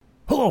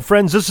Hello,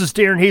 friends. This is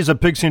Darren Hayes of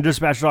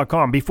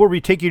PigskinDispatch.com. Before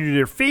we take you to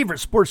your favorite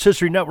Sports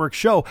History Network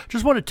show,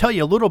 just want to tell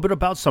you a little bit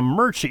about some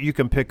merch that you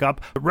can pick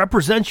up that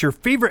represents your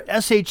favorite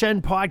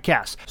SHN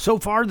podcast. So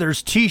far,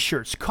 there's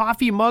t-shirts,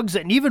 coffee mugs,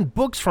 and even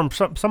books from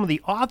some of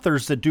the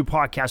authors that do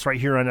podcasts right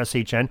here on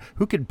SHN.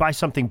 Who could buy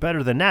something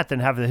better than that,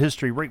 than have the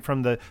history right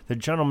from the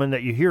gentleman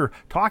that you hear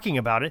talking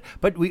about it?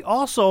 But we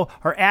also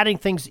are adding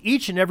things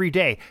each and every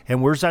day.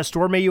 And where's that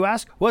store, may you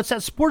ask? Well, it's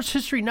at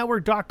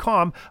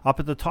SportsHistoryNetwork.com.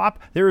 Up at the top,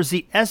 there is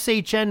the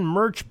SHN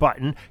merch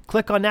button.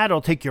 Click on that.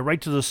 It'll take you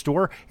right to the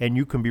store, and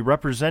you can be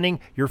representing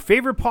your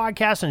favorite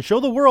podcast and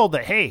show the world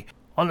that, hey,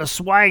 on the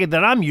swag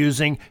that I'm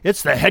using,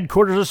 it's the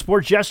headquarters of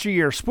sports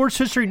yesteryear, Sports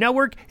History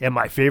Network, and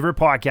my favorite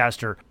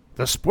podcaster,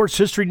 the Sports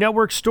History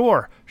Network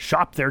store.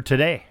 Shop there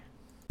today.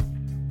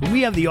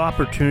 We have the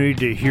opportunity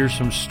to hear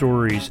some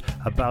stories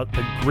about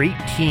the great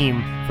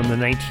team from the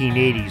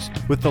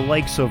 1980s with the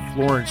likes of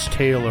Lawrence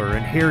Taylor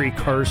and Harry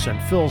Carson,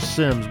 Phil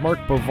Simms, Mark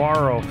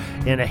Bavaro,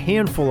 and a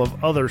handful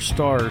of other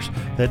stars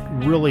that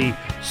really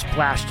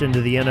splashed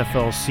into the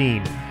NFL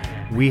scene.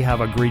 We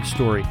have a great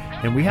story,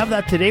 and we have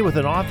that today with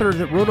an author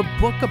that wrote a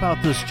book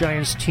about this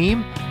Giants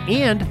team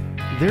and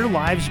their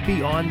lives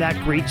beyond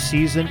that great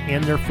season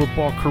and their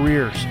football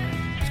careers.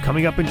 It's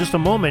coming up in just a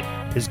moment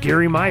is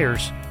Gary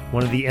Myers,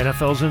 one of the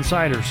NFL's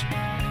insiders.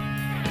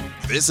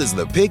 This is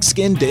the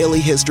Pigskin Daily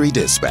History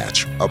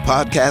Dispatch, a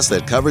podcast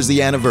that covers the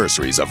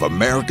anniversaries of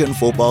American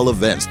football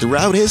events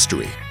throughout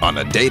history on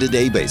a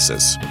day-to-day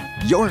basis.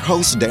 Your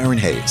host, Darren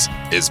Hayes,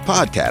 is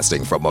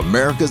podcasting from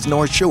America's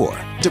North Shore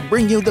to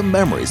bring you the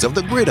memories of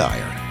the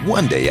gridiron,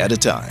 one day at a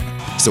time.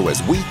 So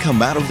as we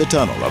come out of the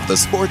tunnel of the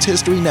Sports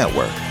History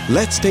Network,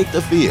 let's take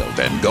the field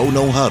and go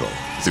no huddle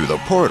through the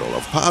portal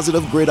of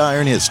positive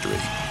gridiron history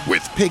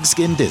with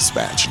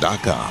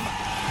PigskinDispatch.com.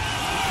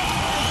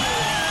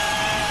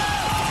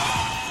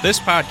 This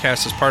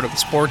podcast is part of the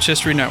Sports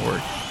History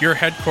Network, your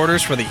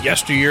headquarters for the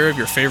yesteryear of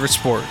your favorite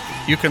sport.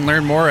 You can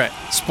learn more at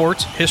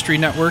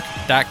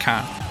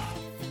sportshistorynetwork.com.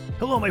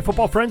 Hello, my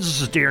football friends. This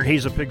is Darren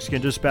Hayes of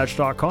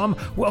PigskinDispatch.com.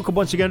 Welcome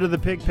once again to the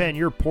Pig Pen,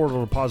 your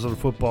portal to positive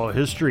football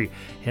history.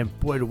 And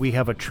boy, do we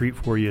have a treat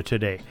for you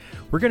today.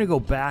 We're going to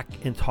go back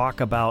and talk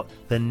about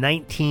the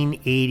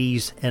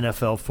 1980s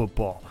NFL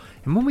football.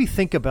 And when we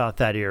think about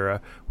that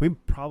era, we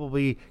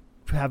probably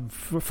have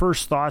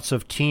first thoughts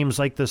of teams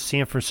like the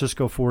San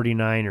Francisco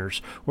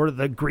 49ers or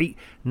the great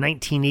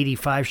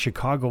 1985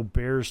 Chicago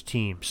Bears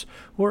teams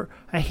or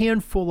a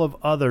handful of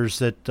others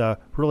that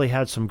really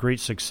had some great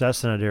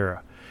success in that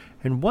era.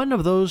 And one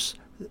of those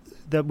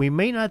that we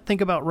may not think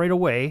about right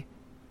away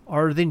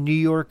are the New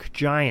York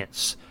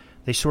Giants.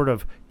 They sort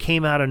of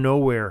came out of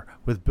nowhere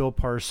with Bill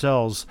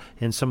Parcells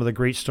and some of the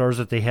great stars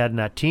that they had in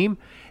that team.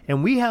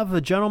 And we have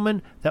a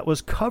gentleman that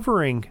was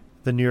covering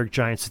the New York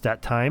Giants at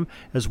that time,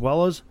 as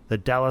well as the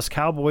Dallas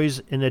Cowboys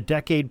in a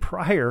decade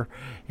prior,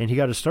 and he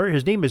got to start.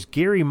 His name is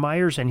Gary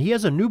Myers, and he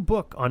has a new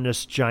book on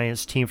this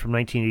Giants team from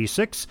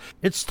 1986.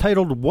 It's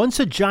titled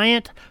Once a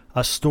Giant,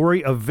 A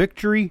Story of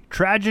Victory,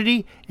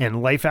 Tragedy,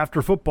 and Life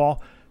After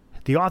Football.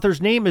 The author's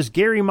name is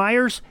Gary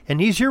Myers, and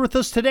he's here with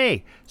us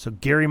today. So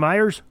Gary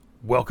Myers,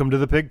 welcome to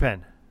the Pig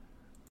Pen.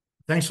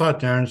 Thanks a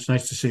lot, Darren. It's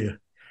nice to see you.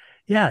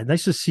 Yeah,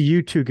 nice to see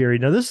you too, Gary.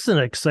 Now, this is an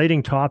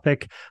exciting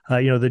topic.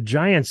 The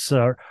Giants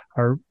are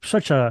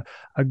such a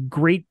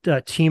great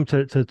team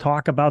to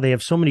talk about. They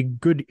have so many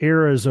good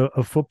eras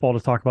of football to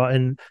talk about.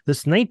 And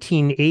this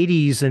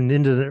 1980s and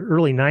into the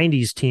early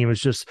 90s team is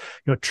just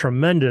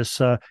tremendous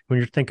when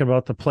you're thinking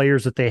about the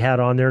players that they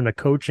had on there and the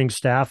coaching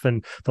staff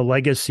and the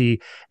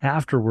legacy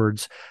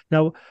afterwards.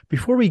 Now,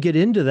 before we get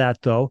into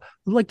that, though,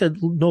 I'd like to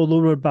know a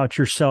little bit about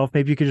yourself.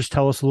 Maybe you could just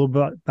tell us a little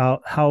bit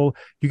about how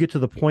you get to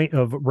the point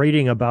of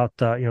writing about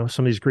some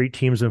of these great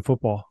teams in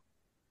football.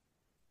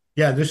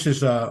 Yeah, this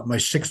is my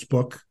sixth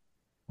book.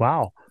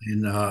 Wow.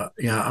 And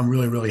I'm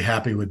really, really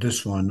happy with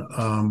this one.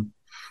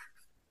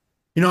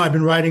 I've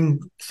been writing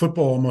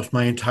football almost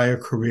my entire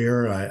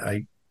career.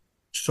 I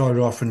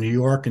started off in New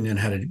York and then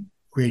had a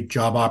great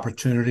job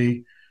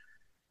opportunity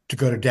to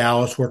go to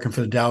Dallas, working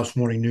for the Dallas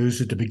Morning News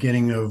at the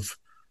beginning of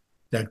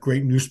that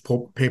great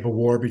newspaper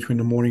war between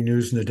the Morning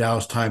News and the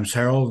Dallas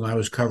Times-Herald. And I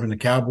was covering the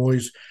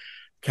Cowboys.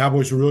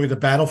 Cowboys were really the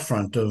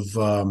battlefront of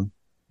the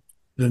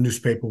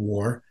newspaper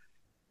war.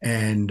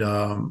 And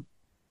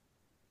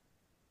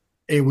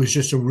it was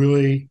just a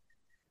really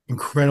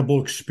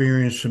incredible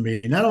experience for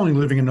me, not only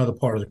living in another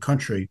part of the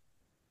country,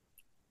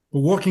 but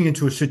walking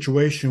into a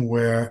situation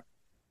where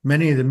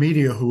many of the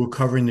media who were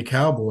covering the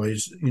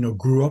Cowboys,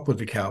 grew up with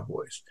the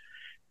Cowboys.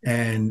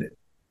 And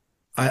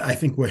I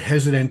think we're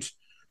hesitant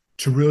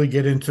to really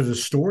get into the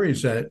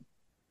stories that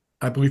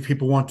I believe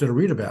people wanted to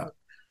read about.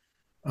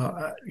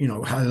 How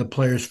the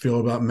players feel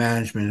about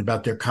management,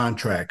 about their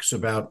contracts,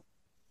 about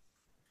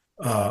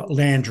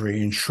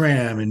Landry and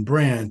Schramm and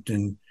Brandt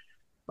and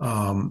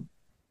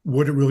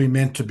what it really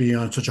meant to be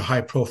on such a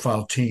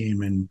high-profile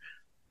team. And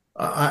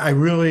I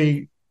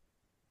really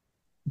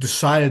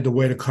decided the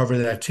way to cover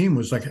that team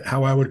was like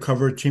how I would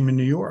cover a team in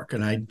New York.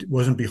 And I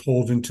wasn't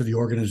beholden to the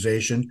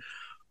organization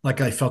like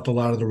I felt a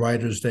lot of the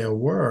writers there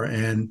were.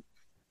 And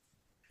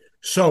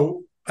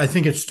So I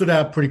think it stood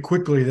out pretty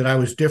quickly that I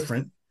was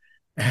different.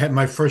 I had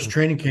my first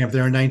training camp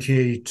there in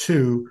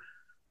 1982.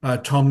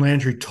 Tom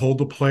Landry told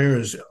the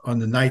players on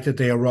the night that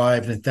they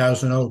arrived in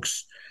Thousand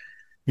Oaks,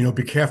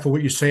 be careful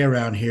what you say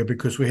around here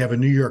because we have a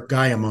New York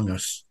guy among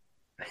us,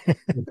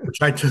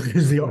 which I took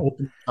as the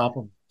open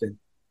compliment.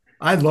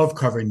 I love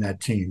covering that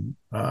team.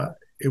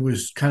 It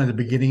was kind of the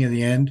beginning of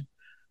the end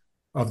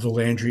of the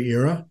Landry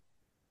era,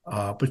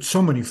 but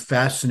so many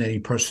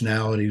fascinating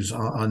personalities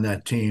on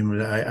that team.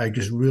 I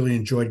just really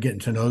enjoyed getting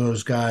to know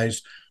those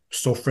guys.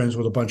 Still friends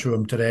with a bunch of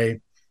them today.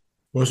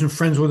 Wasn't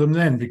friends with them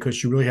then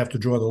because you really have to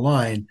draw the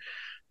line.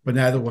 But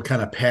now that we're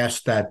kind of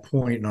past that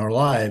point in our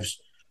lives,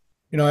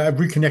 I've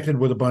reconnected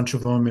with a bunch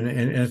of them, and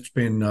it's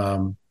been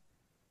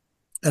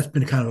that's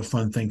been kind of a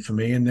fun thing for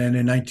me. And then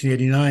in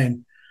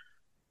 1989,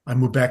 I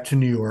moved back to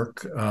New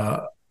York.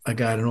 I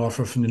got an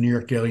offer from the New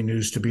York Daily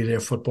News to be their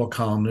football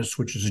columnist,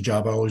 which is a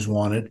job I always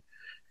wanted.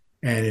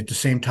 And at the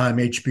same time,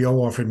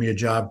 HBO offered me a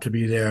job to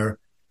be their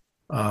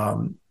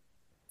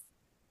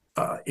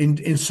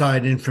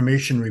inside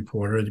information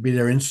reporter, to be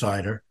their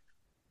insider.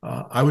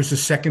 I was the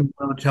second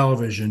on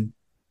television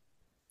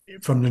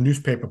from the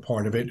newspaper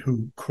part of it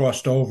who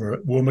crossed over.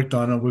 Will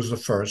McDonough was the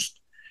first,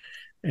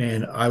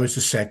 and I was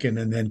the second,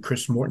 and then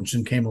Chris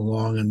Mortensen came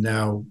along, and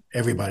now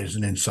everybody's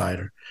an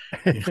insider.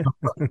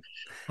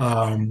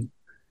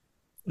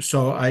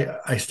 So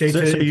I stayed. So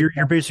you're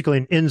basically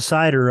an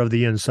insider of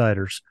the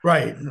insiders,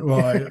 right?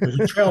 Well, I was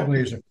a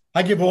trailblazer.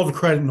 I give all the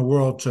credit in the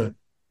world to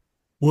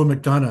Will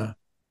McDonough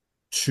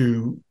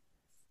to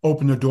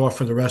open the door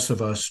for the rest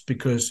of us,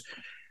 because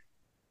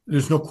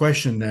there's no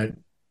question that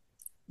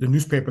the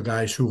newspaper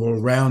guys who were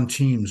around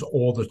teams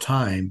all the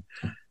time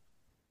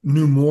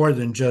knew more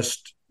than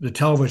just the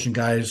television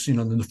guys,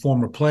 than the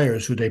former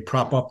players who they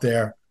prop up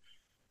there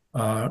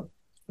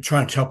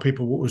trying to tell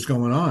people what was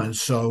going on.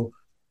 So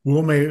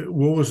Will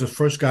was the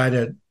first guy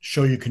to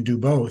show you can do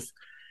both,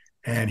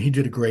 and he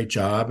did a great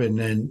job. And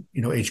then,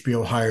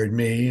 HBO hired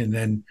me, and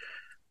then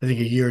I think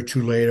a year or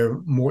two later,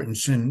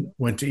 Mortensen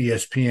went to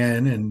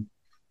ESPN. And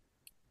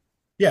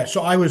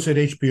so I was at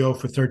HBO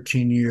for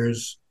 13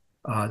 years.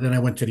 Then I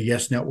went to the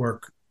Yes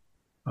Network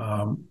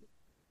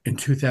in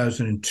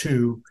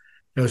 2002.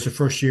 That was the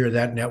first year of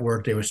that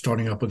network. They were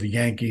starting up with the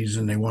Yankees,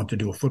 and they wanted to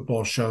do a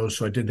football show.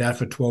 So I did that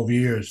for 12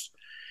 years.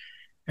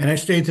 And I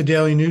stayed at the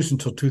Daily News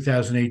until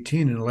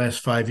 2018. In the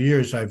last 5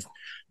 years, I've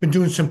been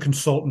doing some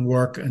consultant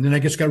work. And then I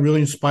just got really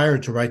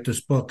inspired to write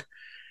this book.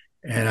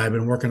 And I've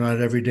been working on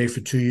it every day for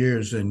 2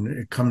 years. And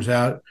it comes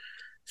out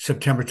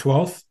September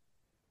 12th.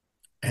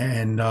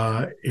 And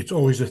it's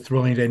always a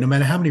thrilling day. No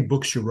matter how many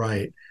books you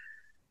write,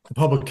 the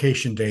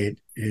publication date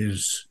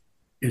is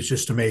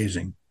just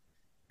amazing.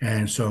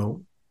 And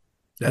so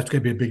that's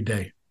going to be a big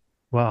day.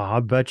 Wow, I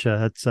bet you.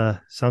 That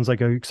sounds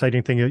like an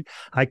exciting thing.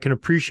 I can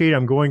appreciate.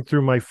 I'm going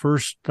through my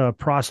first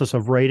process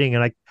of writing,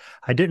 and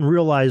I didn't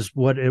realize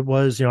what it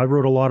was. I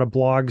wrote a lot of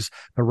blogs,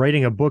 but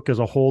writing a book is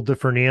a whole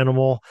different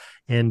animal.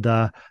 And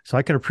so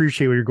I can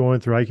appreciate what you're going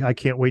through. I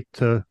can't wait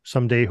to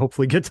someday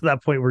hopefully get to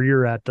that point where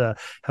you're at,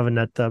 having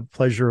that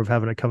pleasure of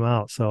having it come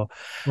out. So,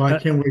 well, I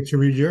can't wait to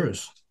read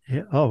yours.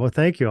 Yeah. Oh, well,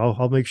 thank you.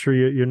 I'll make sure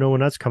you know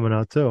when that's coming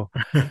out too.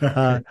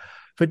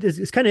 But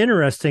it's kind of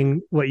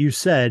interesting what you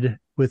said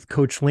with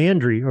Coach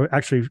Landry, or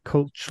actually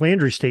Coach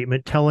Landry's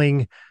statement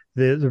telling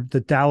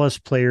the Dallas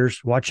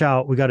players, watch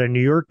out, we got a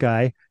New York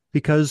guy,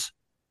 because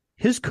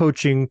his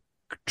coaching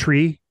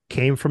tree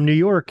came from New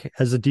York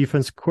as a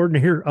defense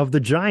coordinator of the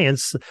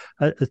Giants,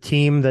 a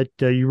team that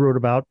you wrote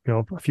about,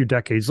 a few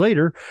decades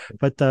later.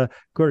 But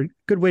good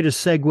way to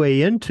segue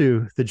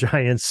into the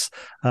Giants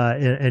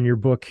in your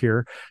book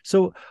here.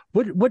 So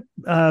what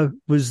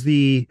was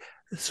the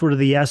sort of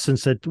the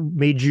essence that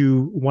made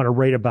you want to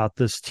write about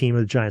this team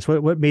of the Giants?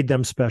 What made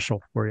them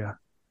special for you?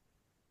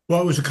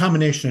 Well, it was a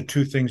combination of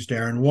two things,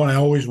 Darren. One, I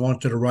always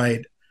wanted to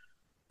write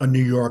a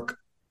New York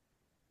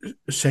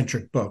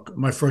centric book.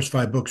 My first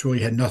 5 books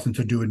really had nothing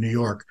to do with New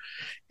York.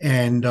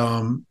 And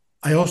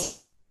I also,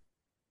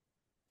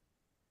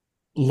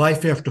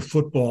 life after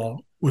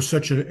football was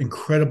such an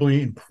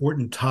incredibly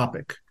important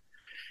topic.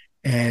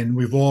 And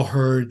we've all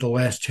heard the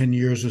last 10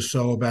 years or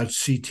so about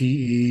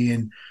CTE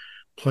and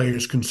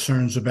players'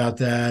 concerns about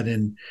that,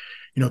 and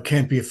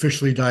can't be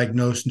officially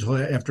diagnosed until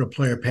after a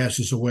player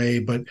passes away.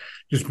 But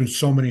there's been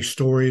so many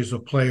stories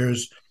of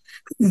players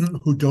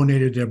who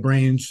donated their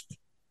brains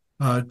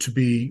to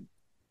be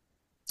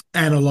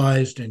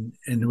analyzed, and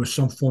there was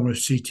some form of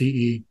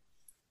CTE.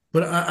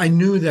 But I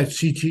knew that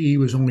CTE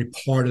was only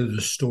part of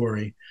the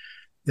story,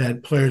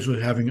 that players were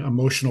having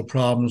emotional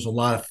problems, a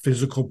lot of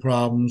physical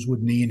problems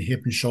with knee and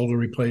hip and shoulder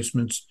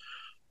replacements,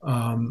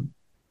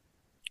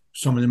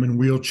 some of them in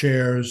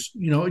wheelchairs,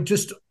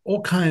 just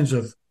all kinds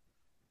of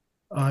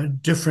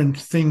different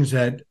things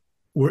that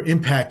were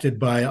impacted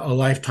by a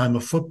lifetime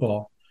of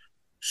football.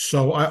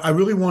 So I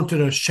really wanted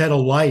to shed a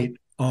light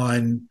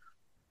on,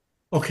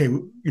 okay,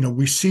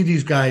 we see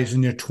these guys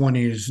in their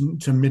 20s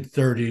to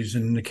mid-30s,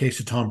 and in the case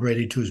of Tom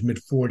Brady to his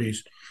mid-40s.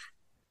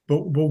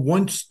 But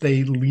once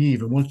they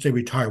leave and once they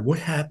retire, what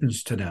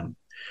happens to them?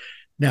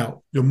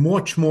 Now, they're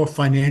much more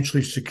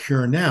financially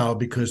secure now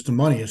because the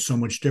money is so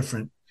much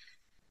different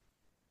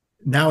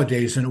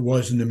nowadays than it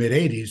was in the mid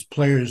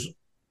 80s.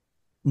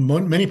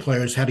 Many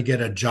players had to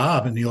get a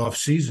job in the off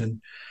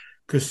season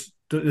because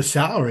the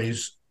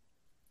salaries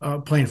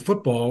playing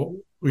football,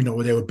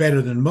 they were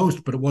better than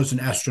most, but it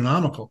wasn't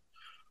astronomical.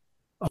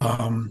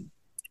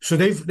 So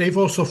they've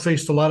also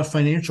faced a lot of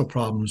financial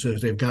problems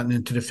as they've gotten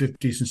into the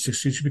 50s and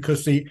 60s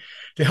because the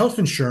health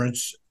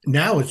insurance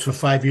now it's for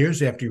 5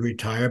 years after you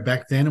retire.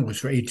 Back then it was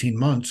for 18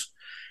 months.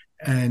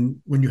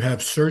 And when you have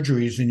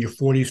surgeries in your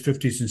 40s,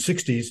 50s, and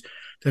 60s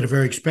that are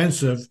very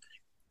expensive,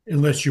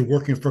 unless you're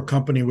working for a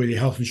company where your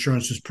health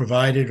insurance is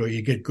provided or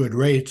you get good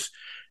rates,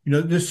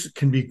 this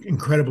can be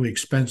incredibly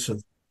expensive.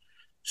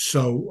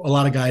 So a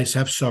lot of guys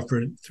have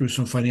suffered through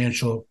some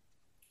financial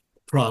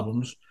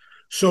problems.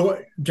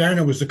 So, Darren,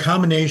 it was a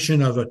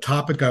combination of a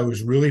topic I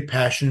was really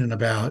passionate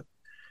about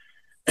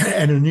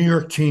and a New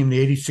York team, the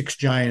 86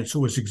 Giants,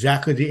 was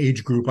exactly the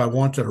age group I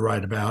wanted to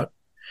write about.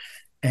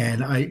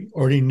 And I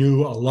already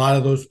knew a lot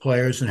of those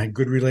players and had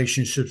good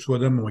relationships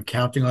with them and were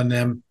counting on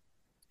them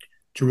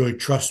to really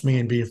trust me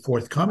and be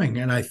forthcoming.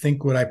 And I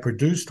think what I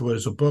produced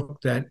was a book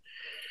that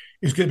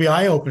is going to be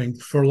eye-opening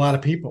for a lot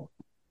of people.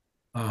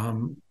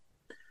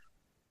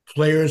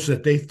 Players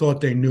that they thought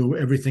they knew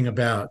everything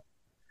about.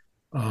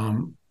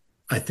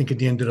 I think at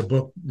the end of the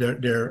book,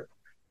 their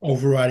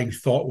overriding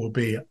thought will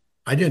be,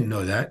 I didn't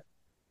know that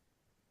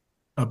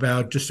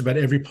about just about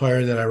every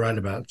player that I write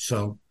about.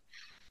 So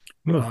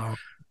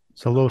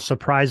little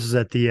surprises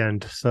at the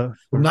end. So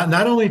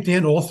not only at the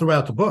end, all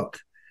throughout the book.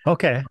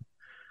 Okay.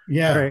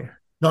 Yeah. Great.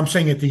 No, I'm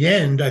saying at the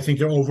end, I think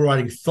their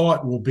overriding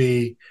thought will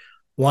be,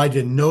 well, I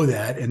didn't know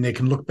that. And they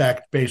can look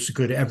back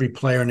basically to every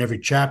player and every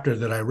chapter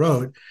that I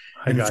wrote.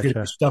 And there's going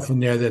to be stuff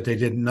in there that they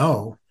didn't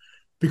know.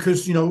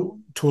 Because, to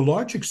a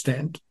large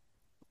extent,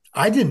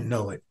 I didn't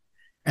know it.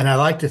 And I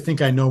like to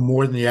think I know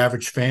more than the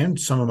average fan.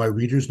 Some of my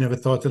readers never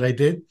thought that I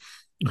did.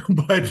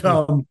 But,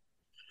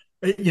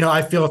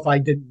 I feel if I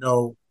didn't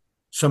know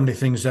some of the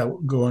things that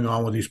were going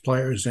on with these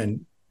players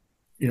and,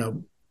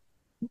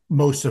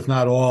 most, if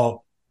not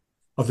all,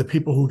 of the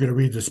people who are going to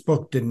read this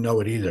book didn't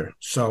know it either.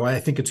 So I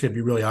think it's going to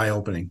be really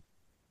eye-opening.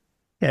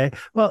 Okay.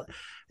 Well,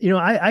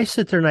 I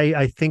sit there and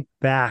I think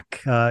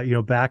back,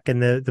 back in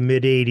the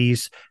mid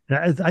 80s.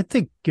 And I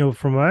think,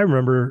 from what I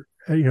remember,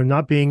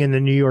 not being in the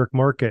New York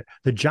market,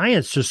 the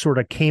Giants just sort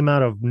of came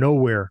out of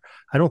nowhere.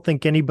 I don't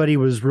think anybody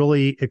was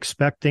really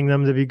expecting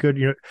them to be good.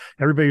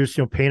 Everybody was,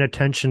 paying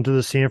attention to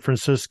the San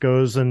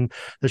Franciscos and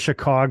the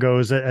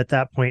Chicagos at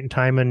that point in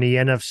time in the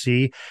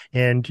NFC.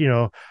 And,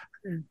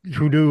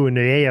 who knew in the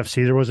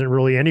AFC there wasn't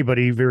really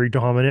anybody very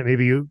dominant,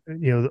 maybe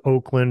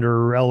Oakland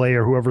or LA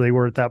or whoever they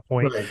were at that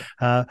point.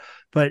 Right.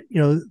 But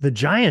the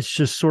Giants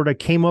just sort of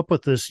came up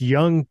with this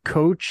young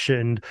coach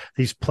and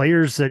these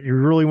players that you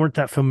really weren't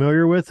that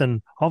familiar with,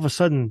 and all of a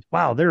sudden,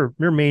 wow, they're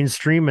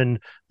mainstream, and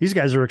these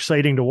guys are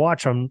exciting to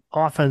watch on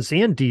offense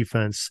and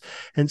defense.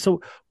 And so,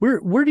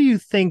 where do you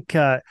think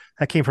that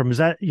came from? Is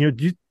that do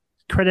you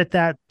credit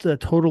that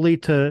totally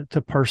to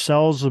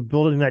Parcells of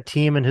building that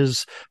team and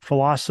his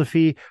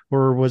philosophy,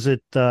 or was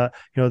it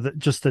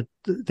just that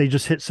they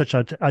just hit such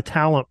a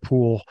talent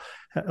pool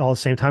all at the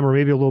same time, or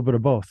maybe a little bit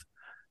of both?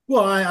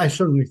 Well, I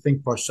certainly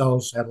think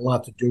Parcells had a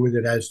lot to do with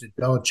it, as did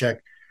Belichick.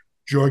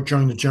 George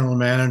Young, the general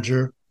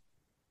manager,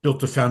 built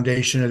the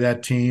foundation of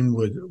that team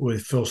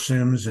with Phil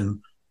Simms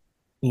and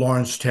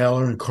Lawrence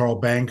Taylor and Carl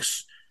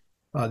Banks.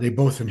 They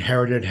both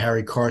inherited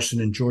Harry Carson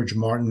and George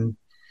Martin.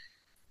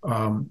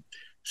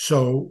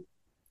 So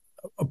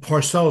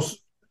Parcells,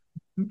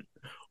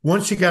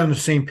 once he got on the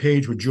same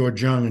page with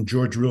George Young and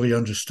George really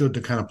understood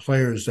the kind of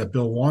players that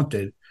Bill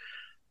wanted,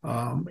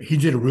 he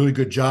did a really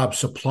good job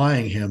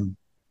supplying him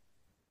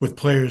with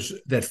players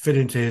that fit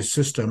into his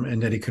system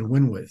and that he could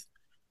win with.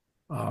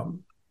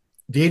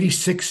 The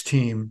 86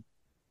 team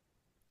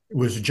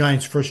was the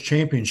Giants' first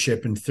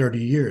championship in 30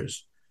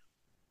 years.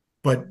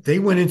 But they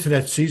went into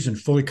that season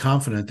fully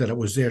confident that it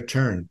was their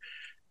turn.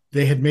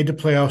 They had made the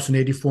playoffs in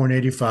 84 and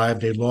 85.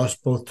 They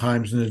lost both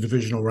times in the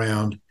divisional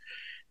round.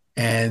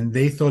 And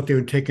they thought they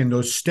were taking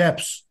those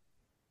steps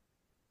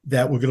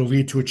that were going to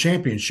lead to a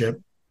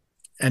championship,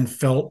 and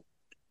felt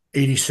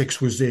 86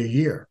 was their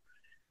year.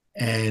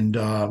 And,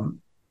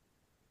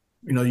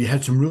 you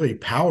had some really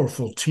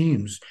powerful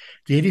teams.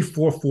 The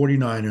 84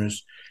 49ers,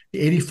 the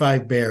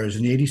 85 Bears,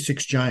 and the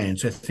 86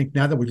 Giants. I think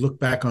now that we look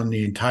back on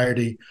the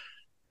entirety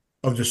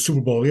of the Super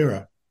Bowl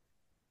era,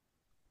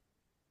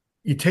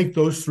 you take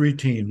those three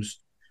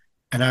teams,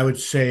 and I would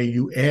say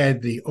you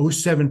add the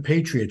 07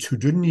 Patriots, who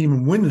didn't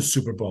even win the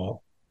Super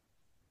Bowl,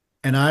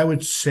 and I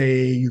would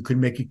say you could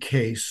make a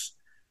case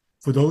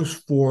for those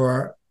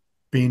four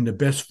being the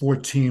best four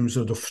teams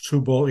of the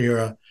Super Bowl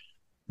era.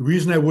 The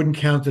reason I wouldn't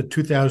count the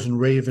 2000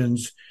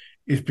 Ravens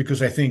is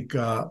because I think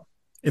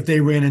if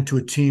they ran into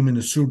a team in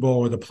the Super Bowl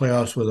or the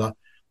playoffs with a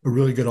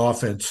really good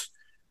offense,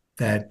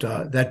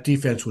 that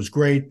defense was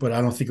great, but I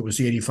don't think it was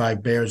the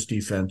 85 Bears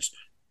defense.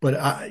 But,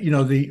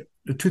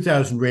 the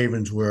 2000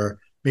 Ravens were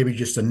maybe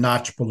just a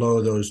notch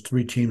below those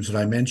three teams that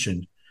I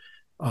mentioned.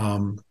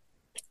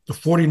 the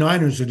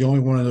 49ers are the only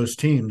one of those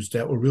teams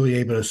that were really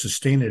able to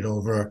sustain it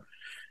over,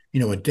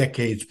 a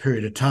decade's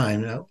period of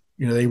time.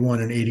 They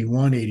won in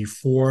 81,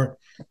 84,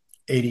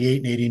 88,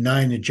 and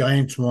 89. The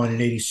Giants won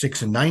in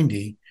 86 and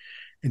 90,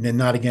 and then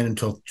not again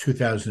until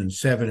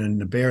 2007.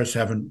 And the Bears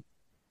haven't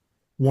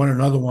won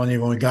another one.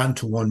 They've only gotten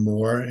to one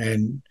more.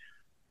 And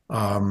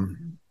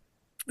San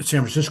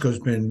Francisco's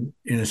been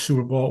in a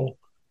Super Bowl.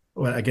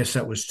 Well, I guess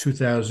that was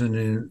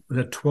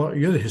 2012.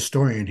 You're the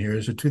historian here.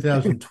 Is it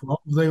 2012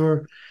 they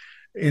were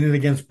in it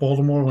against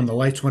Baltimore when the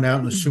lights went out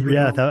in the Super Bowl?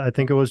 Yeah, I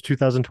think it was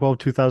 2012,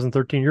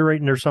 2013. You're right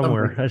in there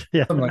somewhere.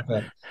 Something like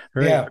that.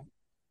 Right. Yeah.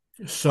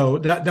 So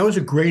that was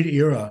a great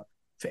era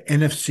for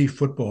NFC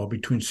football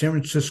between San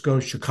Francisco,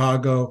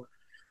 Chicago.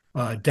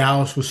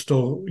 Dallas was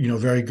still,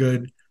 very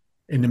good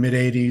in the mid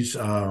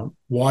 80s.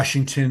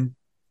 Washington.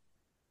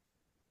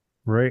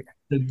 Right.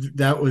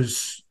 That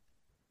was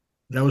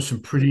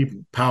some pretty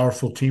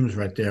powerful teams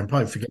right there. I'm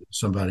probably forgetting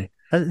somebody.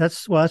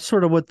 That's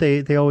sort of what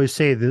they always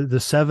say. The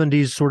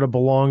 70s sort of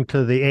belonged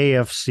to the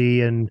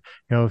AFC, and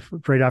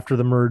right after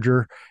the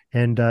merger.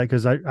 And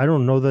because I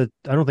don't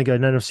think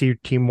an NFC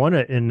team won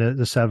it in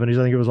the 70s.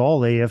 I think it was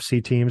all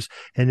AFC teams.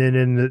 And then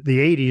in the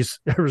 80s,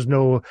 there was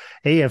no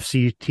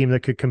AFC team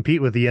that could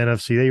compete with the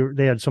NFC.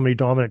 They had so many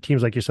dominant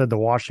teams, like you said, the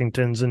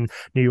Washingtons and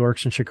New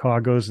Yorks and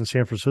Chicagos and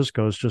San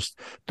Franciscos just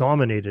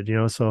dominated.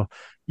 So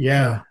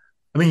yeah.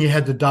 I mean, you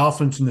had the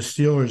Dolphins and the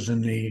Steelers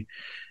in the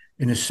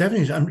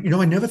 70s. I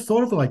never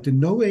thought of it like, did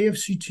no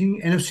NFC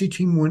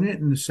team win it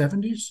in the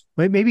 70s?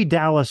 Maybe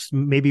Dallas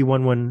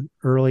won one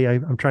early.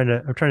 I'm trying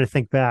to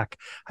think back.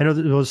 I know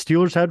that those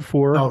Steelers had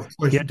 4. Oh, of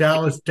course,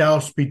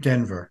 Dallas beat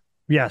Denver.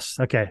 Yes.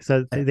 Okay.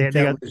 So they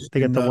got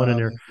the one in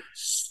there.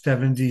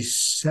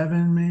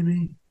 77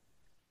 maybe.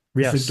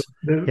 Yes.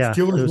 The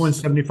Steelers won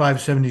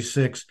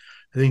 75-76.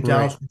 I think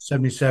Dallas won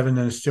 77,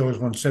 and the Steelers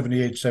won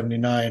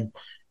 78-79.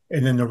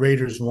 And then the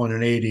Raiders won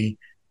in 80,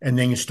 and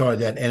then you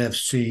started that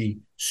NFC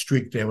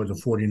streak there with the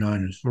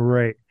 49ers.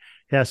 Right.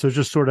 Yeah, so it's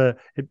just sort of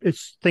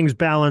it's things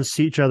balance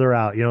each other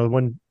out.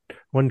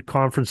 One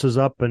conference is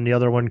up and the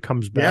other one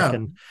comes back,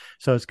 and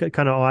so it's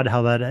kind of odd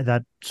how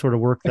that sort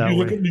of worked that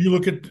way. You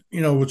look at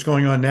what's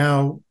going on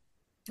now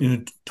in the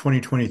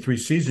 2023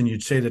 season.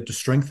 You'd say that the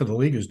strength of the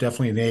league is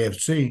definitely in the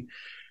AFC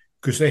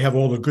because they have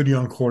all the good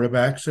young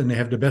quarterbacks and they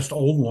have the best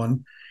old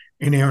one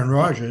in Aaron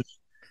Rodgers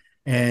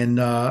and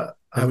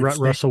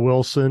Russell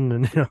Wilson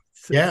and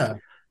yeah.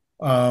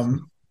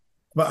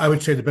 But I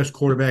would say the best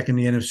quarterback in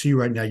the NFC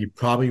right now, you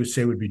probably would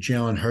say would be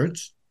Jalen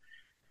Hurts.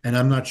 And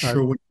I'm not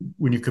sure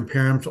when you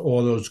compare him to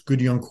all those good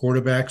young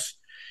quarterbacks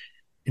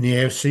in the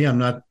AFC, I'm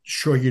not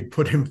sure you'd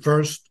put him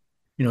first.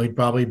 He'd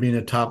probably be in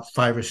the top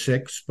 5 or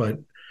 6. But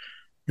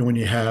when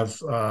you have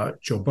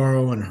Joe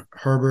Burrow and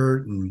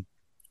Herbert and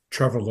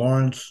Trevor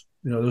Lawrence,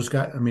 those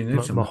guys. I mean,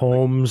 it's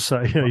Mahomes.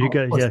 You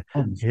got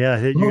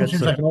Mahomes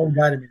seems like an old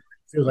guy to me.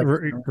 Like,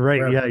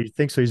 right. Yeah, you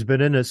think so. He's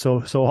been in it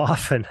so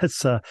often.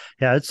 It's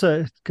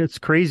it's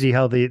crazy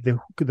how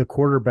the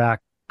quarterback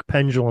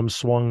pendulum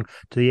swung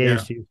to the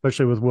AFC,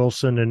 especially with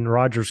Wilson and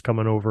Rodgers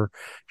coming over,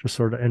 just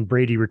sort of, and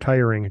Brady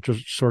retiring,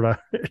 just sort of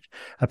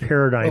a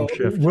paradigm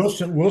shift.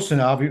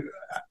 Wilson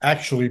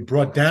actually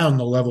brought down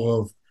the level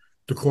of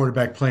the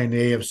quarterback playing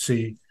the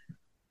AFC.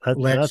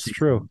 That's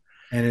true.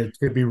 And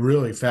it'd be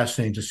really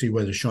fascinating to see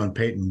whether Sean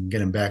Payton can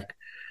get him back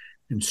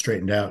and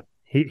straightened out.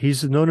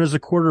 He's known as a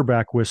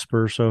quarterback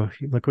whisperer. So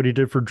look what he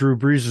did for Drew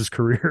Brees'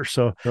 career.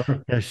 So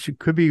it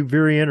could be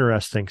very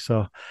interesting.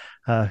 So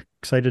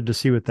excited to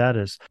see what that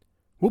is.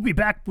 We'll be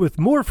back with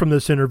more from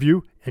this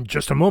interview in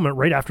just a moment,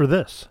 right after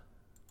this.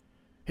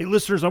 Hey,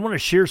 listeners, I want to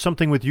share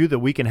something with you that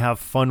we can have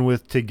fun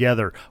with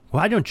together.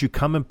 Why don't you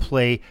come and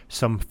play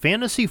some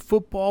fantasy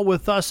football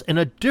with us in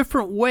a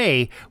different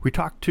way? We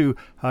talked to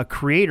a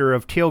creator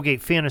of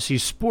Tailgate Fantasy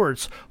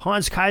Sports,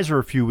 Hans Kaiser,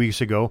 a few weeks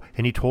ago,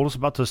 and he told us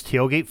about this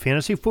Tailgate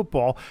Fantasy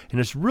Football,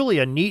 and it's really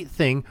a neat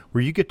thing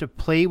where you get to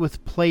play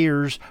with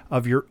players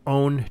of your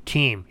own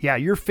team. Yeah,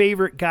 your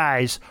favorite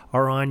guys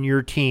are on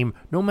your team,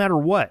 no matter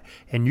what,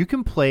 and you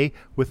can play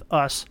with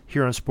us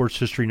here on Sports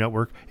History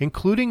Network,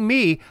 including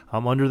me.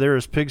 I'm under there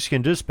as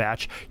Pigskin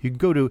Dispatch. You can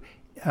go to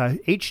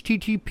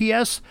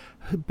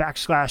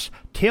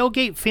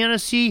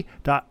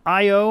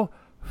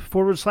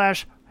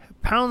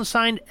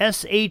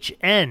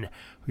https:/tailgatefantasy.io/#SHN.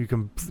 You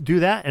can do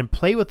that and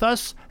play with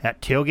us at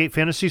Tailgate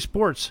Fantasy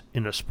Sports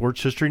in the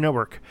Sports History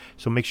Network.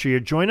 So make sure you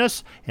join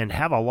us and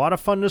have a lot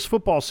of fun this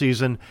football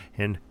season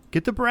and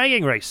get the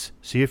bragging rights.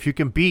 See if you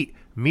can beat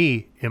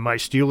me and my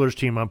Steelers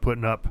team I'm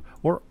putting up,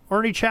 or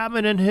Ernie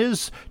Chapman and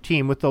his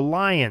team with the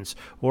Lions,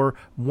 or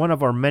one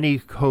of our many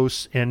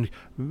hosts and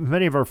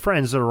many of our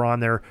friends that are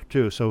on there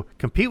too. So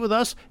compete with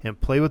us and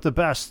play with the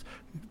best.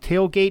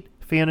 Tailgate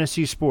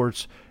Fantasy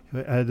Sports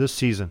this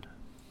season.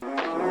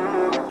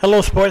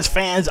 Hello, sports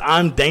fans.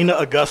 I'm Dana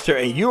Augusta,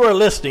 and you are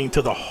listening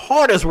to the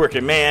hardest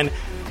working man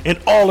in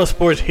all of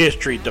sports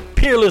history, the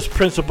peerless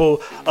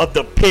principal of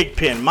the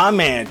Pigpen, my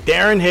man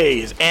Darren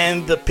Hayes,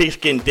 and the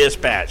Pigskin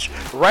Dispatch,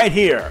 right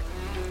here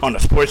on the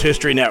Sports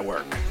History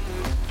Network.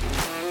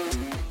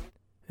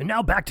 And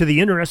now back to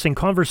the interesting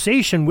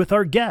conversation with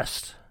our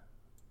guest.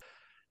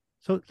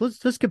 So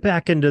let's get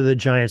back into the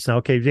Giants now.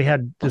 Okay, they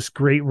had this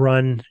great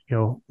run,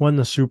 won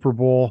the Super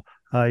Bowl,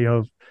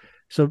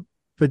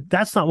 but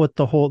that's not what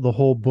the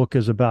whole book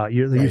is about.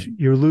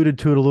 You alluded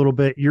to it a little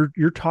bit.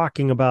 You're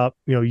talking about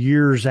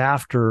years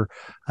after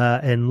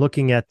and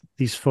looking at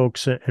these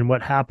folks and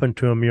what happened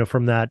to them.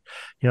 From that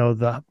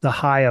the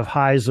high of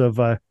highs of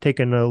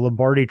taking a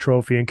Lombardi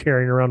Trophy and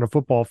carrying around a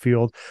football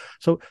field.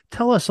 So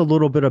tell us a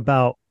little bit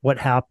about what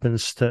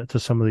happens to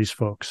some of these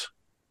folks.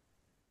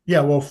 Yeah,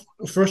 well,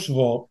 first of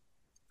all,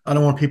 I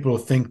don't want people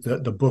to think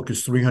that the book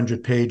is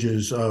 300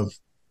 pages of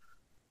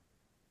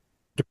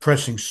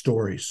depressing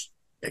stories,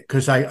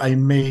 because I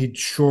made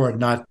sure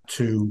not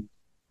to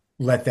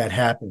let that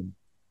happen.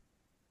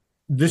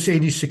 This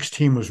 86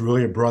 team was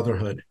really a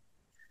brotherhood,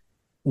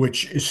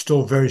 which is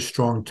still very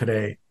strong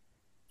today.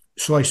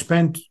 So I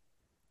spent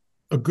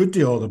a good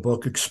deal of the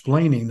book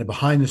explaining the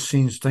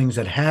behind-the-scenes things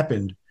that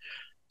happened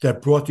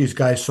that brought these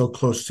guys so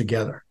close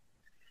together.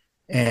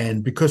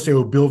 And because they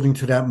were building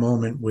to that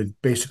moment with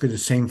basically the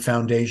same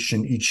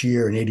foundation each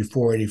year in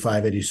 84,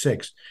 85,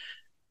 86,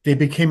 they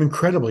became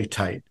incredibly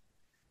tight.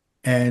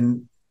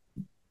 And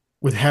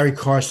with Harry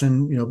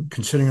Carson,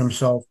 considering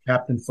himself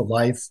captain for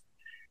life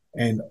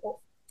and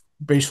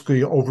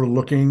basically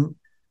overlooking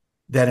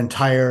that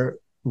entire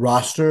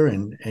roster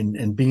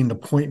and being the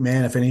point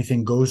man, if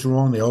anything goes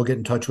wrong, they all get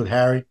in touch with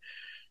Harry.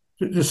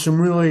 There's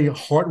some really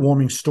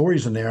heartwarming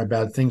stories in there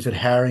about things that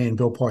Harry and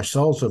Bill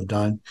Parcells have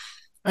done,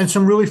 and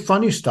some really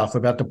funny stuff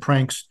about the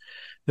pranks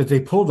that they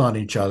pulled on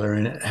each other,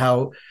 and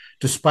how,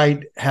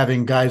 despite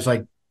having guys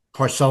like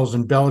Parcells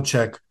and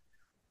Belichick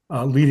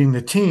leading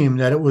the team,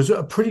 that it was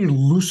a pretty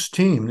loose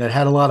team that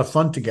had a lot of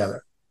fun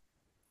together.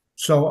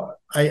 So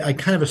I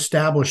kind of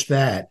established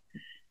that.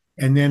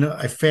 And then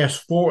I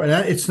fast forward,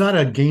 and it's not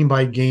a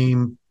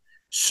game-by-game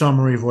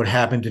summary of what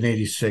happened in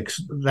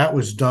 86. That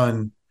was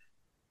done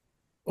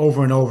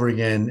over and over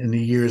again in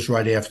the years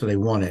right after they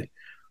won it.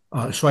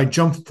 So I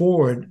jump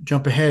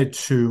ahead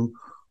to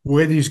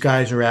where these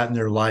guys are at in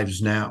their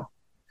lives now.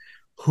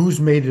 Who's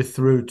made it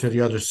through to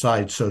the other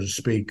side, so to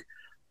speak,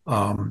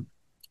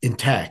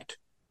 intact?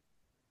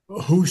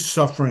 Who's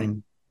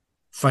suffering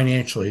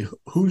financially?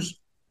 Who's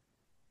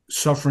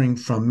suffering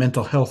from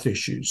mental health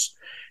issues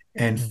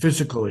and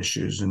physical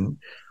issues, and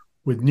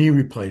with knee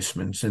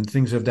replacements and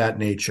things of that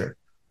nature?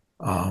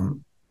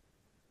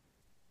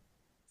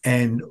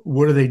 And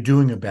what are they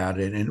doing about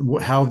it?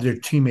 And how have their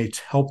teammates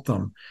helped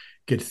them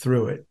get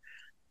through it?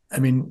 I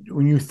mean,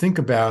 when you think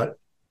about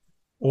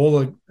all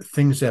the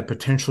things that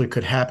potentially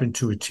could happen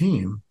to a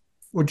team,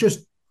 or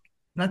just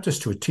not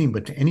just to a team,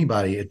 but to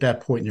anybody at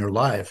that point in their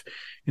life,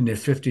 in their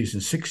 50s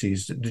and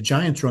 60s, the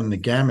Giants run the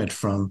gamut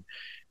from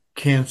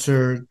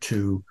cancer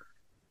to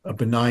a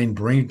benign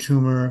brain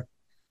tumor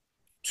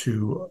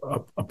to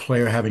a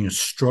player having a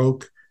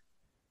stroke,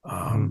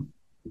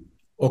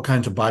 all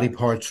kinds of body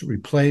parts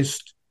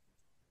replaced,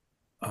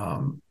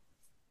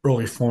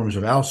 early forms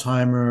of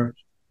Alzheimer,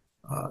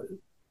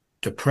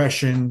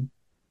 depression,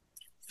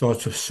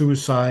 thoughts of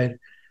suicide.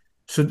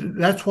 So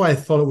that's why I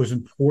thought it was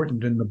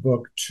important in the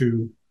book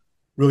to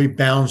really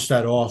balance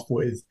that off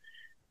with,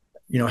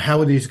 how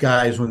were these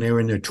guys when they were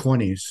in their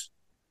 20s,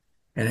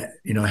 and,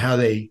 how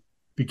they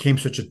became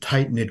such a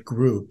tight-knit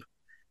group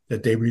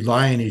that they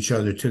rely on each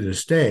other to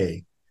this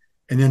day,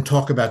 and then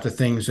talk about the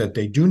things that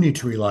they do need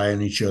to rely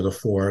on each other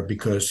for,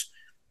 because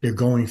they're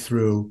going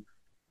through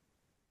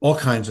all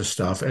kinds of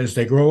stuff as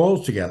they grow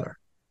old together.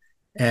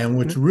 And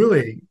what's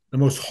really the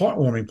most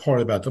heartwarming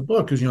part about the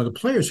book is, the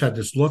players had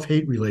this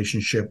love-hate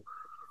relationship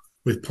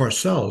with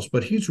Parcells,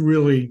 but he's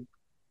really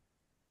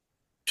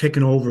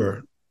taken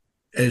over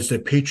as the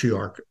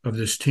patriarch of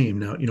this team.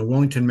 Now,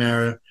 Wellington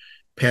Mara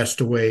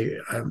passed away,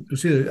 I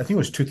think it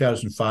was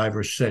 2005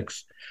 or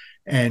 6.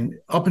 And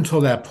up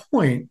until that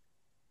point,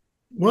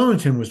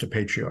 Wellington was the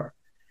patriarch.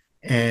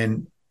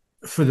 And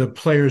for the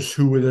players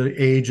who were the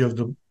age of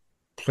the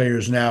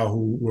players now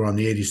who were on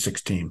the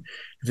 86 team,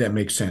 if that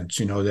makes sense,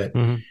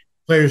 that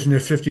players in their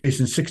 50s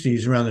and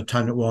 60s around the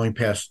time that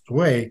Wellington passed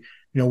away,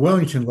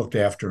 Wellington looked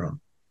after him.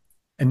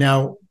 And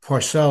now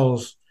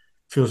Parcells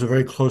feels a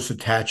very close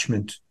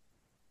attachment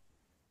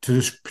to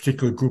this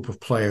particular group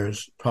of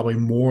players, probably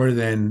more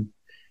than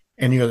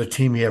any other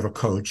team he ever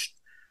coached.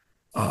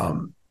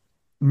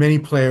 Many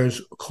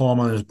players call him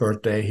on his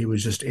birthday. He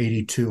was just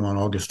 82 on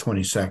August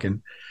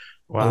 22nd.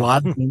 Wow. A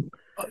lot of them,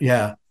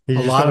 yeah.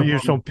 You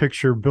just don't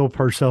picture Bill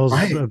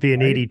Parcells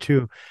being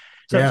 82.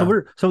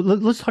 So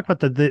let's talk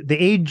about the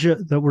age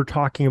that we're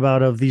talking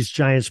about of these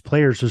Giants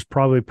players is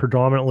probably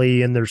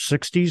predominantly in their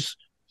 60s.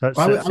 That's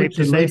I would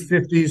say late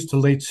 50s to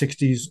late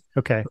 60s.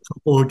 Okay.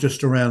 Or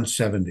just around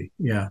 70.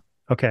 Yeah.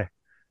 Okay.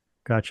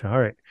 Gotcha.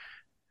 All right.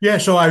 Yeah.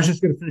 So I was just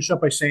going to finish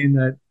up by saying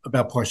that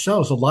about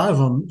Parcells, a lot of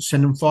them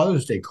send him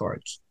Father's Day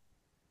cards,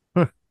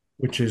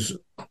 which is,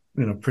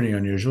 pretty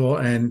unusual.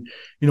 And,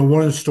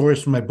 one of the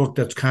stories from my book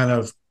that's kind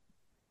of,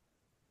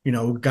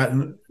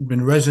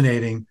 been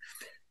resonating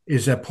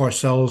is that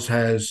Parcells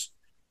has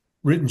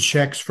written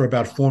checks for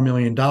about $4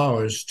 million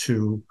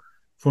to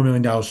 $4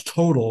 million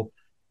total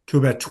to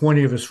about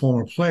 20 of his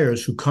former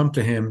players who come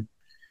to him,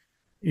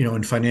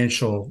 in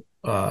financial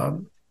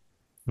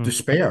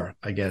despair,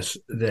 I guess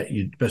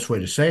best way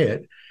to say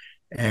it.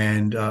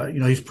 And,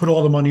 he's put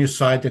all the money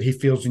aside that he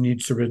feels he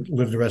needs to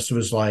live the rest of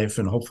his life.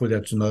 And hopefully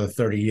that's another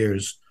 30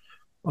 years.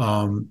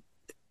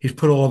 He's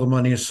put all the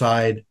money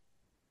aside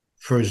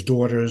for his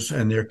daughters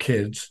and their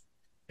kids.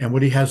 And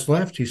what he has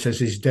left, he says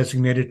he's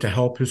designated to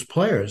help his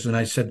players. And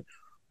I said,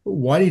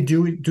 why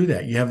do you do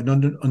that? You have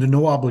under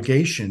no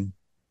obligation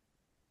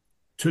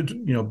to,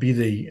 be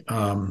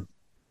the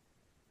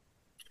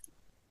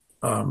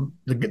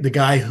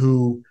guy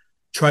who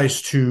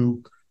tries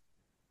to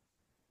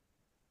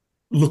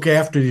look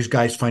after these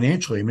guys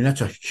financially. I mean,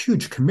 that's a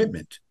huge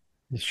commitment.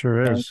 It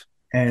sure is.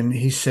 And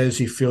he says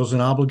he feels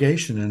an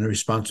obligation and a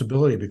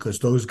responsibility because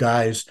those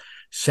guys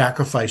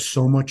sacrificed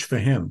so much for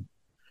him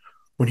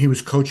when he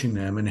was coaching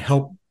them and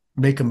helped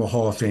make him a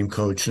Hall of Fame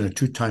coach and a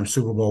 2-time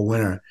Super Bowl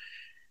winner.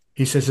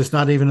 He says it's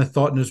not even a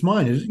thought in his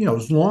mind.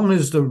 As long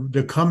as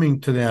they're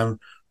coming to them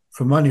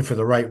for money for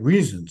the right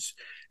reasons.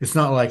 It's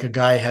not like a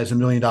guy has $1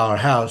 million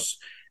house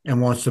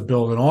and wants to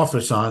build an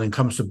office on and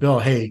comes to Bill,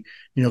 hey,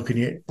 can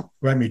you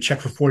write me a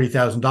check for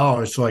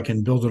 $40,000 so I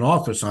can build an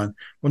office on?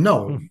 Well,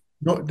 no,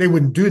 they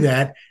wouldn't do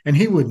that. And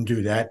he wouldn't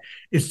do that.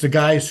 It's the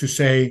guys who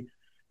say,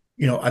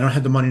 I don't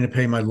have the money to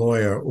pay my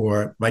lawyer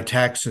or my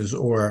taxes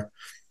or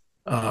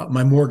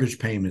my mortgage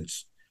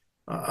payments.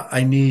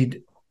 I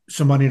need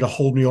some money to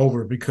hold me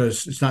over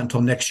because it's not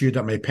until next year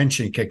that my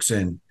pension kicks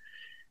in.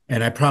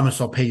 And I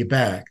promise I'll pay you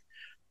back.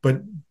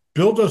 But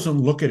Bill doesn't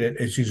look at it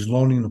as he's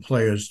loaning the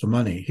players the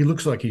money. He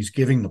looks like he's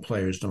giving the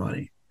players the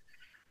money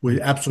with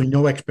absolutely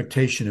no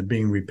expectation of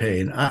being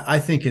repaid. And I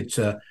think it's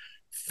a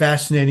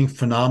fascinating,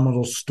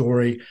 phenomenal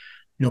story.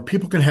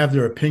 People can have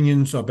their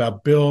opinions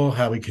about Bill,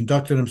 how he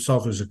conducted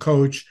himself as a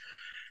coach,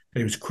 that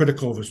he was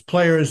critical of his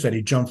players, that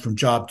he jumped from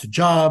job to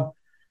job.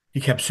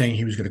 He kept saying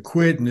he was going to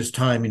quit, and this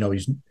time,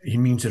 he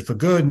means it for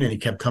good, and then he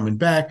kept coming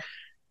back.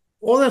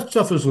 All that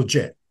stuff is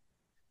legit.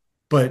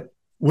 But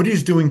what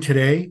he's doing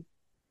today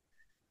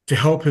to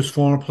help his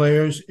former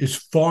players is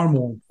far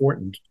more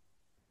important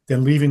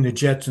than leaving the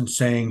Jets and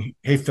saying,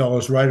 hey,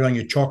 fellas, write it on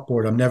your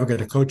chalkboard. I'm never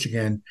going to coach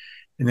again.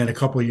 And then a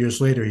couple of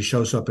years later, he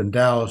shows up in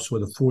Dallas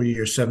with a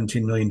 4-year,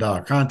 $17 million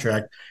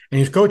contract, and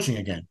he's coaching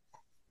again.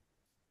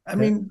 I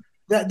mean,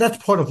 that's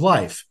part of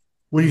life.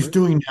 What he's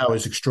doing now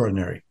is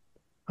extraordinary.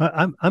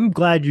 I'm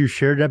glad you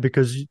shared that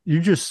because you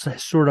just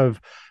sort of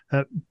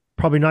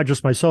probably not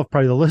just myself,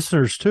 probably the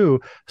listeners too,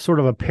 sort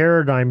of a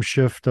paradigm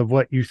shift of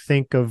what you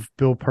think of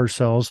Bill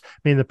Parcells.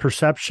 I mean, the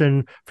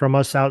perception from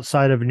us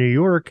outside of New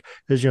York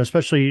is,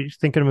 especially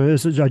thinking of him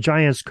as a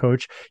Giants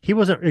coach, he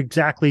wasn't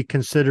exactly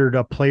considered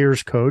a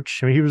player's coach.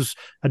 I mean, he was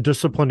a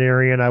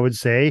disciplinarian, I would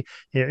say.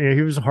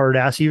 He was a hard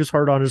ass. He was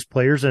hard on his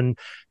players, and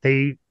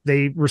they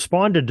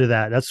responded to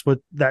that. That's what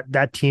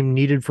that team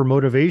needed for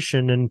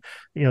motivation, and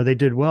they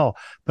did well.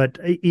 But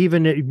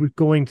even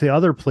going to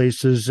other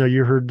places,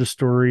 you heard the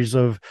stories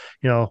of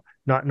not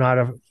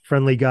a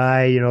friendly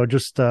guy,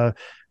 just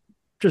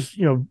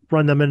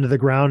run them into the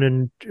ground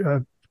and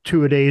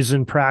 2-a-days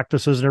in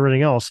practices and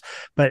everything else.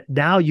 But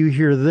now you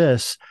hear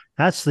this.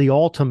 That's the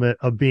ultimate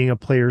of being a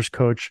player's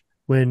coach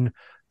when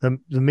the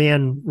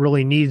man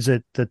really needs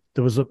it. That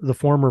there was the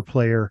former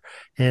player,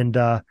 and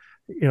not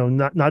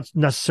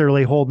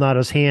necessarily holding out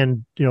his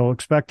hand,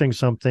 expecting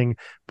something,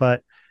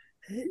 but